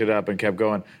just picked it up and kept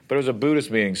going. But it was a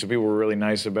Buddhist meeting, so people were really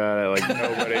nice about it.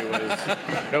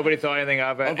 Like nobody thought anything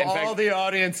of it. Of all the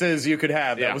audiences you could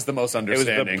have, that was the most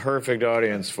understanding. It was the perfect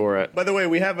audience for it. By the way,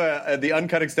 we have the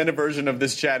uncut extended version of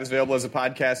this chat is available as a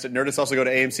podcast at Nerdist. Also go to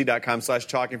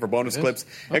amc.com/talking for bonus clips,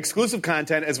 exclusive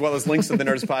content, as well as links to the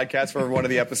Nerdist podcast for every one of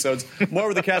the episodes. More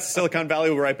with the cast of Silicon Valley.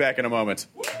 We'll be right back in a moment.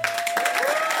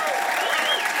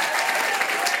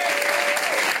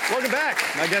 Welcome back.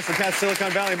 My guests from Cast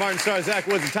Silicon Valley, Martin Starr, Zach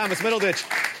Woods, and Thomas Middleditch.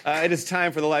 It is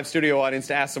time for the live studio audience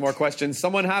to ask some more questions.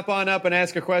 Someone hop on up and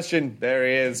ask a question. There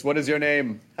he is. What is your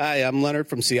name? Hi, I'm Leonard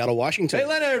from Seattle, Washington. Hey,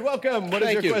 Leonard, welcome. What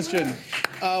is your question?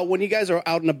 When you guys are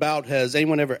out and about, has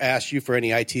anyone ever asked you for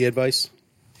any IT advice?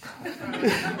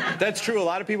 That's true. A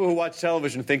lot of people who watch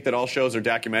television think that all shows are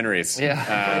documentaries.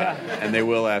 Yeah. And they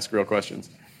will ask real questions.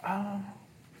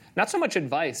 Not so much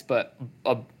advice, but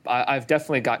I've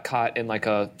definitely got caught in like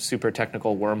a super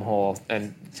technical wormhole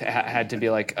and had to be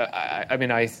like, I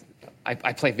mean, I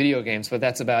play video games, but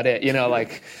that's about it. You know,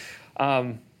 like,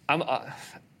 I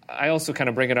also kind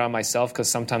of bring it on myself because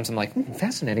sometimes I'm like,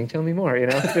 fascinating, tell me more. You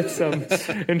know, it's some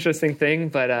interesting thing,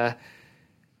 but.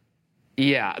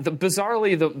 Yeah,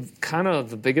 bizarrely, the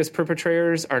biggest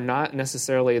perpetrators are not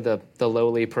necessarily the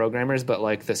lowly programmers, but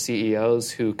like the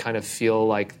CEOs who kind of feel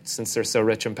like since they're so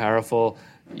rich and powerful,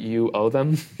 you owe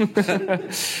them.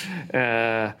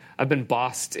 I've been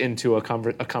bossed into a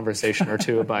conversation or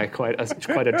two by quite a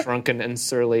drunken and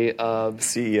surly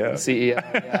CEO.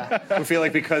 Yeah, who feel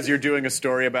like because you're doing a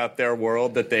story about their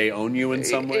world that they own you in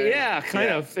some way. Yeah, kind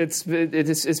of. It's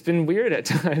been weird at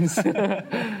times.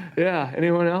 Yeah.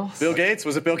 Anyone else? Bill Gates?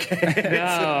 Was it Bill Gates? No,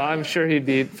 I'm sure he'd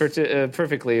be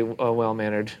perfectly well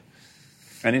mannered.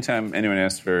 Anytime anyone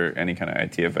asks for any kind of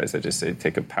IT advice, I just say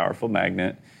take a powerful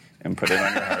magnet and put it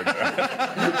on your hard drive.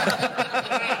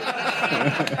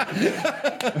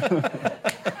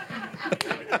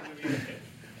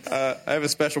 I have a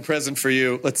special present for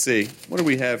you. Let's see. What do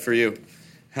we have for you?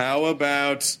 How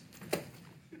about...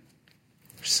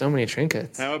 So many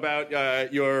trinkets. How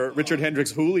about your Richard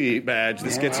Hendricks Hooley badge?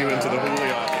 This gets you into the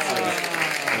Hooley offices.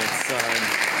 And it's,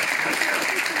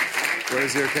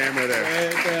 where's your camera there?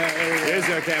 Here's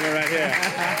your camera right here.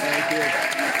 Thank you.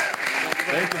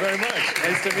 Thank you very much.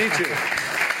 Nice to meet you.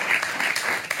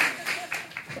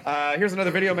 Here's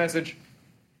another video message.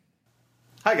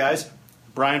 Hi, guys.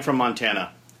 Brian from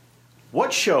Montana.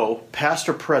 What show, past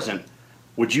or present,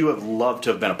 would you have loved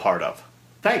to have been a part of?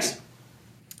 Thanks.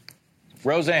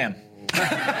 Roseanne.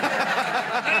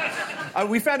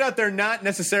 We found out they're not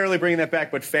necessarily bringing that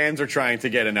back, but fans are trying to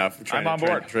get enough. I'm on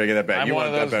board. Trying to get that back. I'm one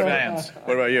of those fans.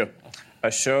 What about you? A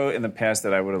show in the past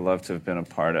that I would have loved to have been a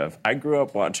part of. I grew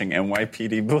up watching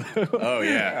NYPD Blue. Oh,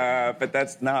 yeah. But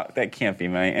that can't be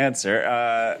my answer.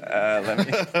 Let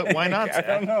me Why not? I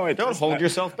don't know. Don't hold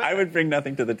yourself back. I would bring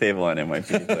nothing to the table on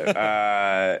NYPD Blue.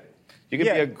 You could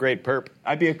be a great perp.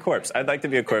 I'd be a corpse. I'd like to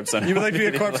be a corpse on You would like to be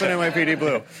a corpse on NYPD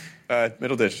Blue.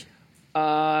 Middleditch.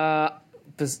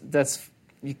 That's...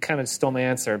 You kind of stole my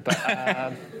answer, but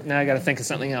now I got to think of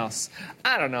something else.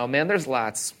 I don't know, man. There's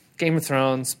lots. Game of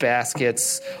Thrones,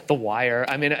 Baskets, The Wire.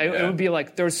 I mean, it would be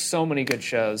like there's so many good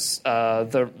shows.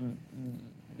 British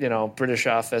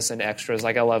Office and Extras.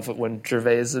 Like I love when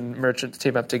Gervais and Merchant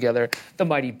team up together. The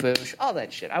Mighty Boosh, all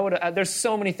that shit. There's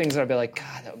so many things that I'd be like,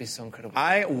 God, that would be so incredible.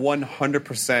 I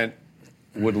 100%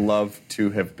 would love to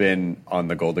have been on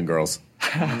The Golden Girls.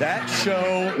 That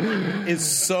show is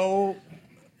so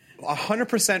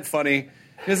 100% funny.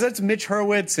 Because that's Mitch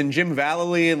Hurwitz and Jim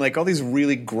Vallely and like all these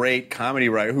really great comedy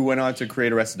writers who went on to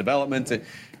create Arrested Development. And,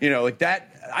 like that.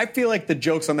 I feel like the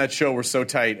jokes on that show were so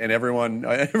tight, and everyone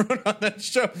on that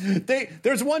show.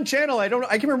 There's one channel I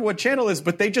can't remember what channel it is,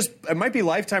 but it might be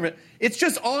Lifetime. It's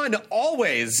just on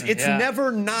always. It's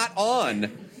never not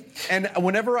on. And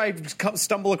whenever I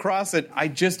stumble across it, I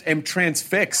just am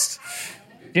transfixed.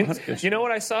 You know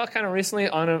what I saw kind of recently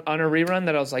on a rerun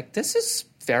that I was like, this is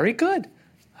very good.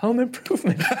 Home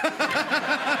Improvement. I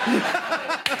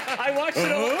watched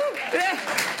it.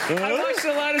 I watched it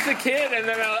a lot as a kid, and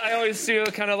then I always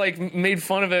kind of like made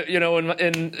fun of it,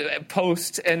 in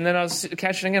post. And then I was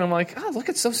catching it again. I'm like, oh, look,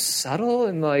 it's so subtle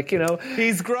and like,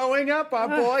 he's growing up. Our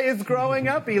boy is growing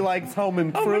up. He likes Home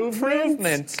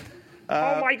Improvement.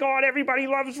 Oh my God! Everybody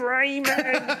loves Raymond.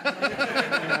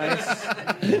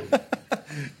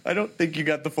 I don't think you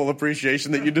got the full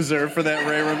appreciation that you deserve for that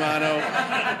Ray Romano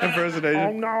impersonation.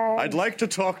 Oh no! I'd like to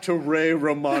talk to Ray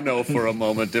Romano for a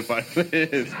moment, if I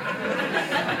may.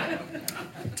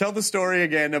 Tell the story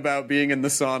again about being in the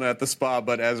sauna at the spa,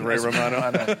 but as Ray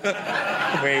Romano.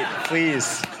 Wait,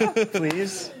 please.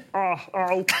 Please?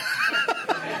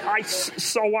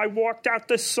 So I walked out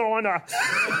the sauna,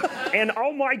 and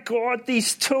oh my God,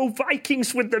 these two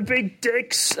Vikings with the big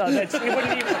dicks. He wouldn't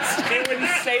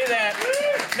say that.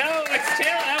 No, it's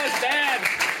terrible. That was bad.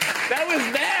 That was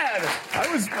bad.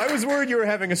 I was worried you were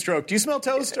having a stroke. Do you smell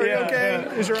toast? Are you okay?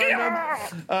 Is your arm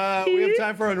numb? We have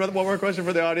time for one more question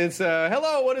for the audience.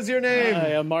 Hello, what is your name?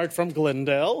 Hi, I'm Mark from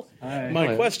Glendale. Hi.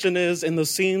 My question is, in the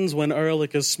scenes when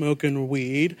Ehrlich is smoking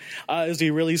weed, is he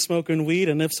really smoking weed?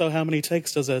 And if so, how many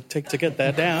takes does it take to get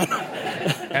that down?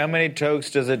 How many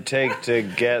tokes does it take to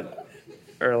get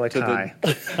Ehrlich to high.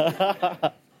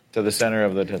 to the center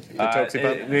of the Tootsie Pop?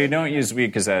 We don't use weed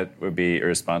because that would be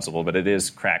irresponsible, but it is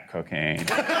crack cocaine.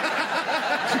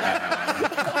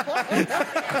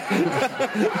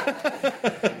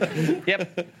 Yep.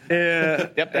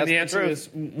 Yep. That's And the answer is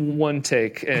one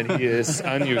take, and he is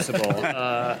unusable.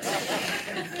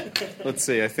 Let's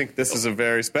see. I think this is a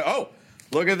very oh,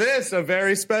 look at this! A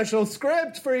very special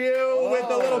script for you with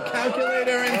a little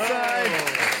calculator inside.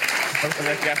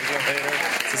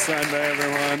 It's assigned by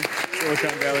everyone.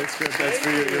 Silicon Valley script. That's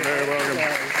for you. You're very welcome.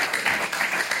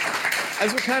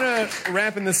 As we're kind of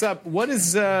wrapping this up,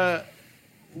 what's your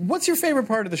favorite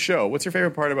part of the show? What's your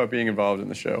favorite part about being involved in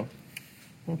the show?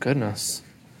 Oh, goodness.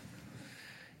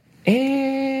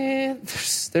 And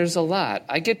there's a lot.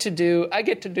 I get to do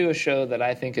a show that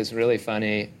I think is really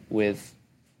funny with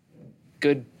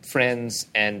good friends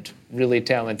and really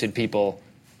talented people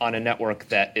on a network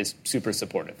that is super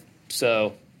supportive.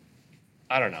 So,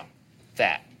 I don't know.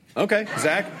 That. Okay.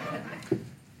 Zach?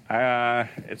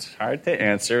 It's hard to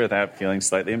answer without feeling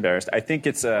slightly embarrassed. I think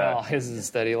it's Well, his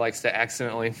is that he likes to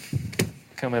accidentally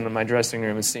come into my dressing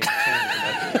room and see me.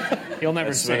 He'll never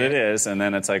That's say what it is, and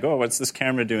then it's like, oh, what's this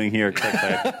camera doing here? Click,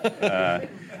 click.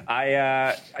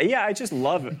 I just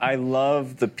love it. I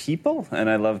love the people, and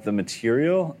I love the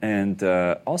material, and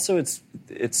also it's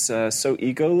so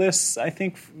egoless. I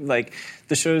think like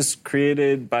the show's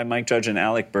created by Mike Judge and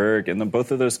Alec Berg, and both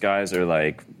of those guys are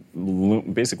like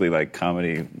basically like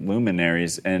comedy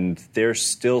luminaries, and they're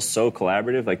still so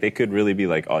collaborative. Like they could really be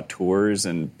like auteurs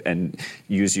and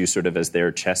use you sort of as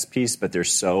their chess piece, but they're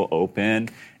so open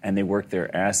and they work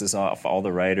their asses off, all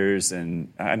the writers.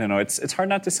 And I don't know, it's hard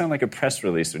not to sound like a press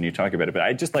release when you talk about it, but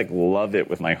I just like love it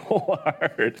with my whole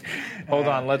heart. Hold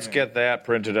on, let's get that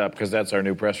printed up because that's our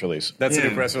new press release. That's a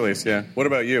new press release, yeah. What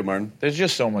about you, Martin? There's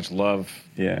just so much love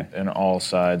in all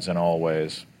sides and all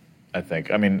ways, I think.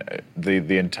 I mean,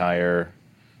 the entire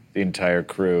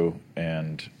crew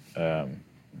and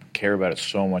care about it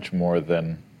so much more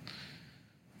than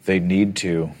they need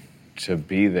to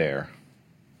be there.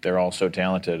 They're all so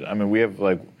talented. I mean, we have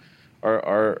like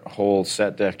our whole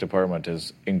set deck department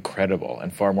is incredible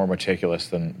and far more meticulous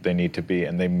than they need to be,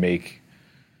 and they make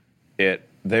it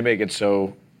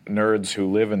so nerds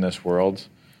who live in this world.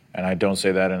 And I don't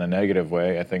say that in a negative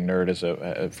way. I think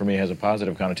nerd for me has a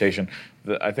positive connotation.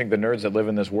 I think the nerds that live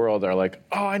in this world are like,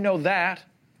 oh, I know that.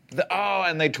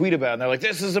 And they tweet about it, and they're like,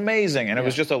 this is amazing. And it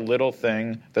was just a little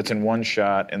thing that's in one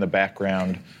shot in the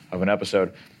background of an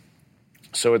episode.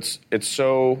 So it's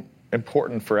so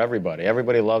important for everybody.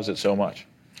 Everybody loves it so much.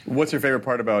 What's your favorite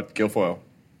part about Guilfoyle?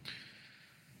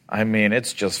 I mean,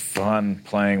 it's just fun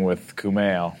playing with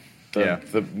Kumail.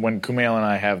 When Kumail and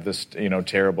I have this,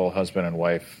 terrible husband and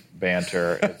wife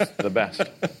banter, it's the best.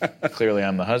 Clearly,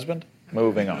 I'm the husband.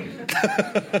 Moving on.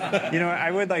 I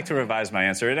would like to revise my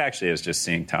answer. It actually is just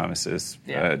seeing Thomas's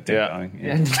ding-dong.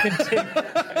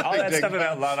 All that stuff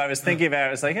about love, I was thinking about it.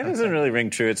 I was like, it doesn't really ring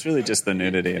true. It's really just the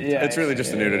nudity. It's really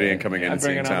just the nudity and coming in and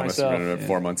seeing Thomas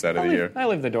 4 months out of the year. I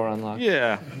leave the door unlocked.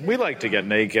 Yeah, we like to get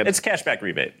naked. It's cashback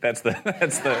rebate. That's the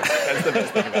best thing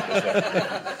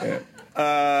about this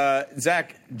show.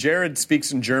 Zach, Jared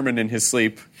speaks in German in his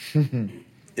sleep.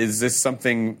 Is this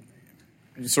something...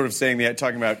 sort of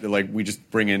talking about, like, we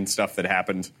just bring in stuff that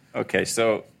happened? Okay,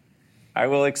 so I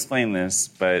will explain this,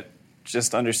 but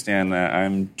just understand that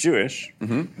I'm Jewish.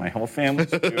 Mm-hmm. My whole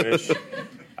family's Jewish.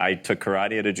 I took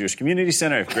karate at a Jewish community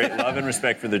center. I have great love and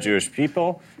respect for the Jewish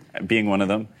people, being one of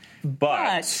them.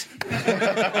 But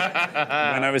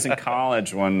when I was in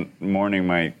college one morning,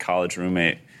 my college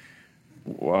roommate,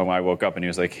 I woke up and he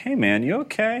was like, hey, man, you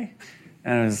okay?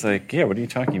 And I was like, yeah, what are you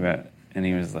talking about? And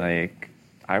he was like,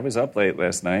 I was up late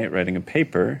last night writing a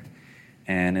paper,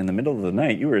 and in the middle of the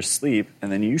night, you were asleep,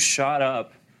 and then you shot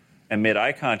up and made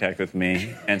eye contact with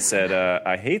me and said,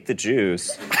 I hate the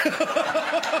Jews,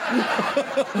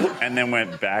 and then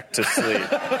went back to sleep.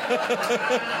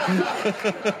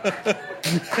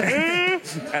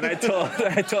 And I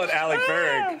told Alec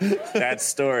Berg that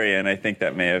story, and I think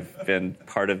that may have been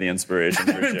part of the inspiration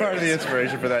for Jared. Part of the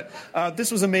inspiration for that. This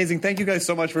was amazing. Thank you guys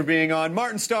so much for being on.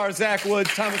 Martin Starr, Zach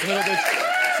Woods, Thomas Middleditch.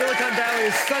 Silicon Valley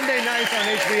is Sunday night on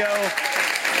HBO.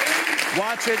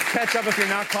 Watch it. Catch up if you're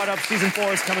not caught up. Season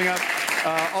 4 is coming up.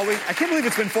 I can't believe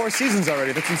it's been 4 seasons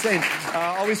already. That's insane.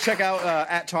 Always check out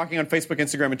at Talking on Facebook,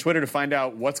 Instagram, and Twitter to find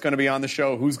out what's going to be on the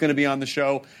show, who's going to be on the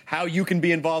show, how you can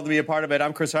be involved and be a part of it.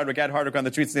 I'm Chris Hardwick, at Hardwick on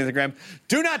the tweets and Instagram.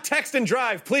 Do not text and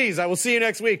drive, please. I will see you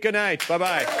next week. Good night.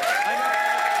 Bye-bye.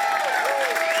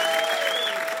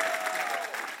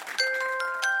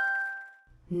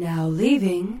 Now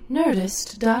leaving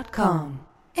Nerdist.com.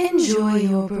 Enjoy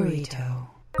your burrito.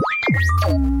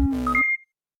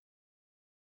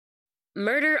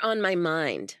 Murder on My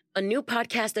Mind, a new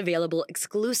podcast available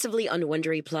exclusively on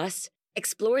Wondery Plus,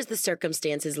 explores the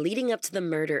circumstances leading up to the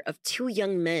murder of two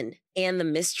young men and the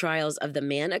mistrials of the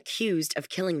man accused of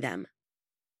killing them.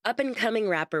 Up-and-coming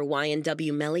rapper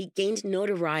YNW Melly gained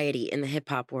notoriety in the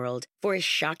hip-hop world for his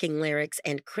shocking lyrics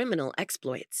and criminal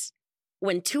exploits.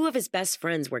 When two of his best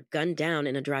friends were gunned down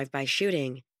in a drive-by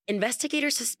shooting,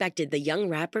 investigators suspected the young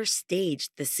rapper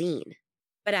staged the scene.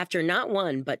 But after not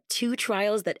one, but two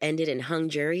trials that ended in hung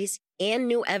juries and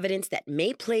new evidence that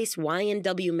may place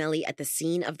YNW Melly at the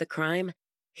scene of the crime,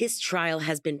 his trial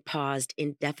has been paused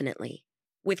indefinitely.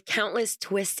 With countless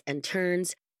twists and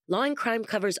turns, Law and Crime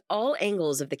covers all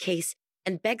angles of the case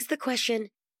and begs the question,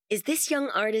 is this young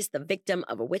artist the victim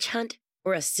of a witch hunt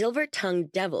or a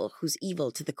silver-tongued devil who's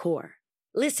evil to the core?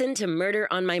 Listen to Murder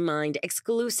on My Mind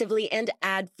exclusively and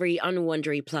ad-free on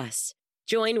Wondery Plus.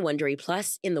 Join Wondery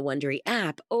Plus in the Wondery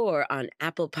app or on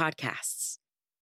Apple Podcasts.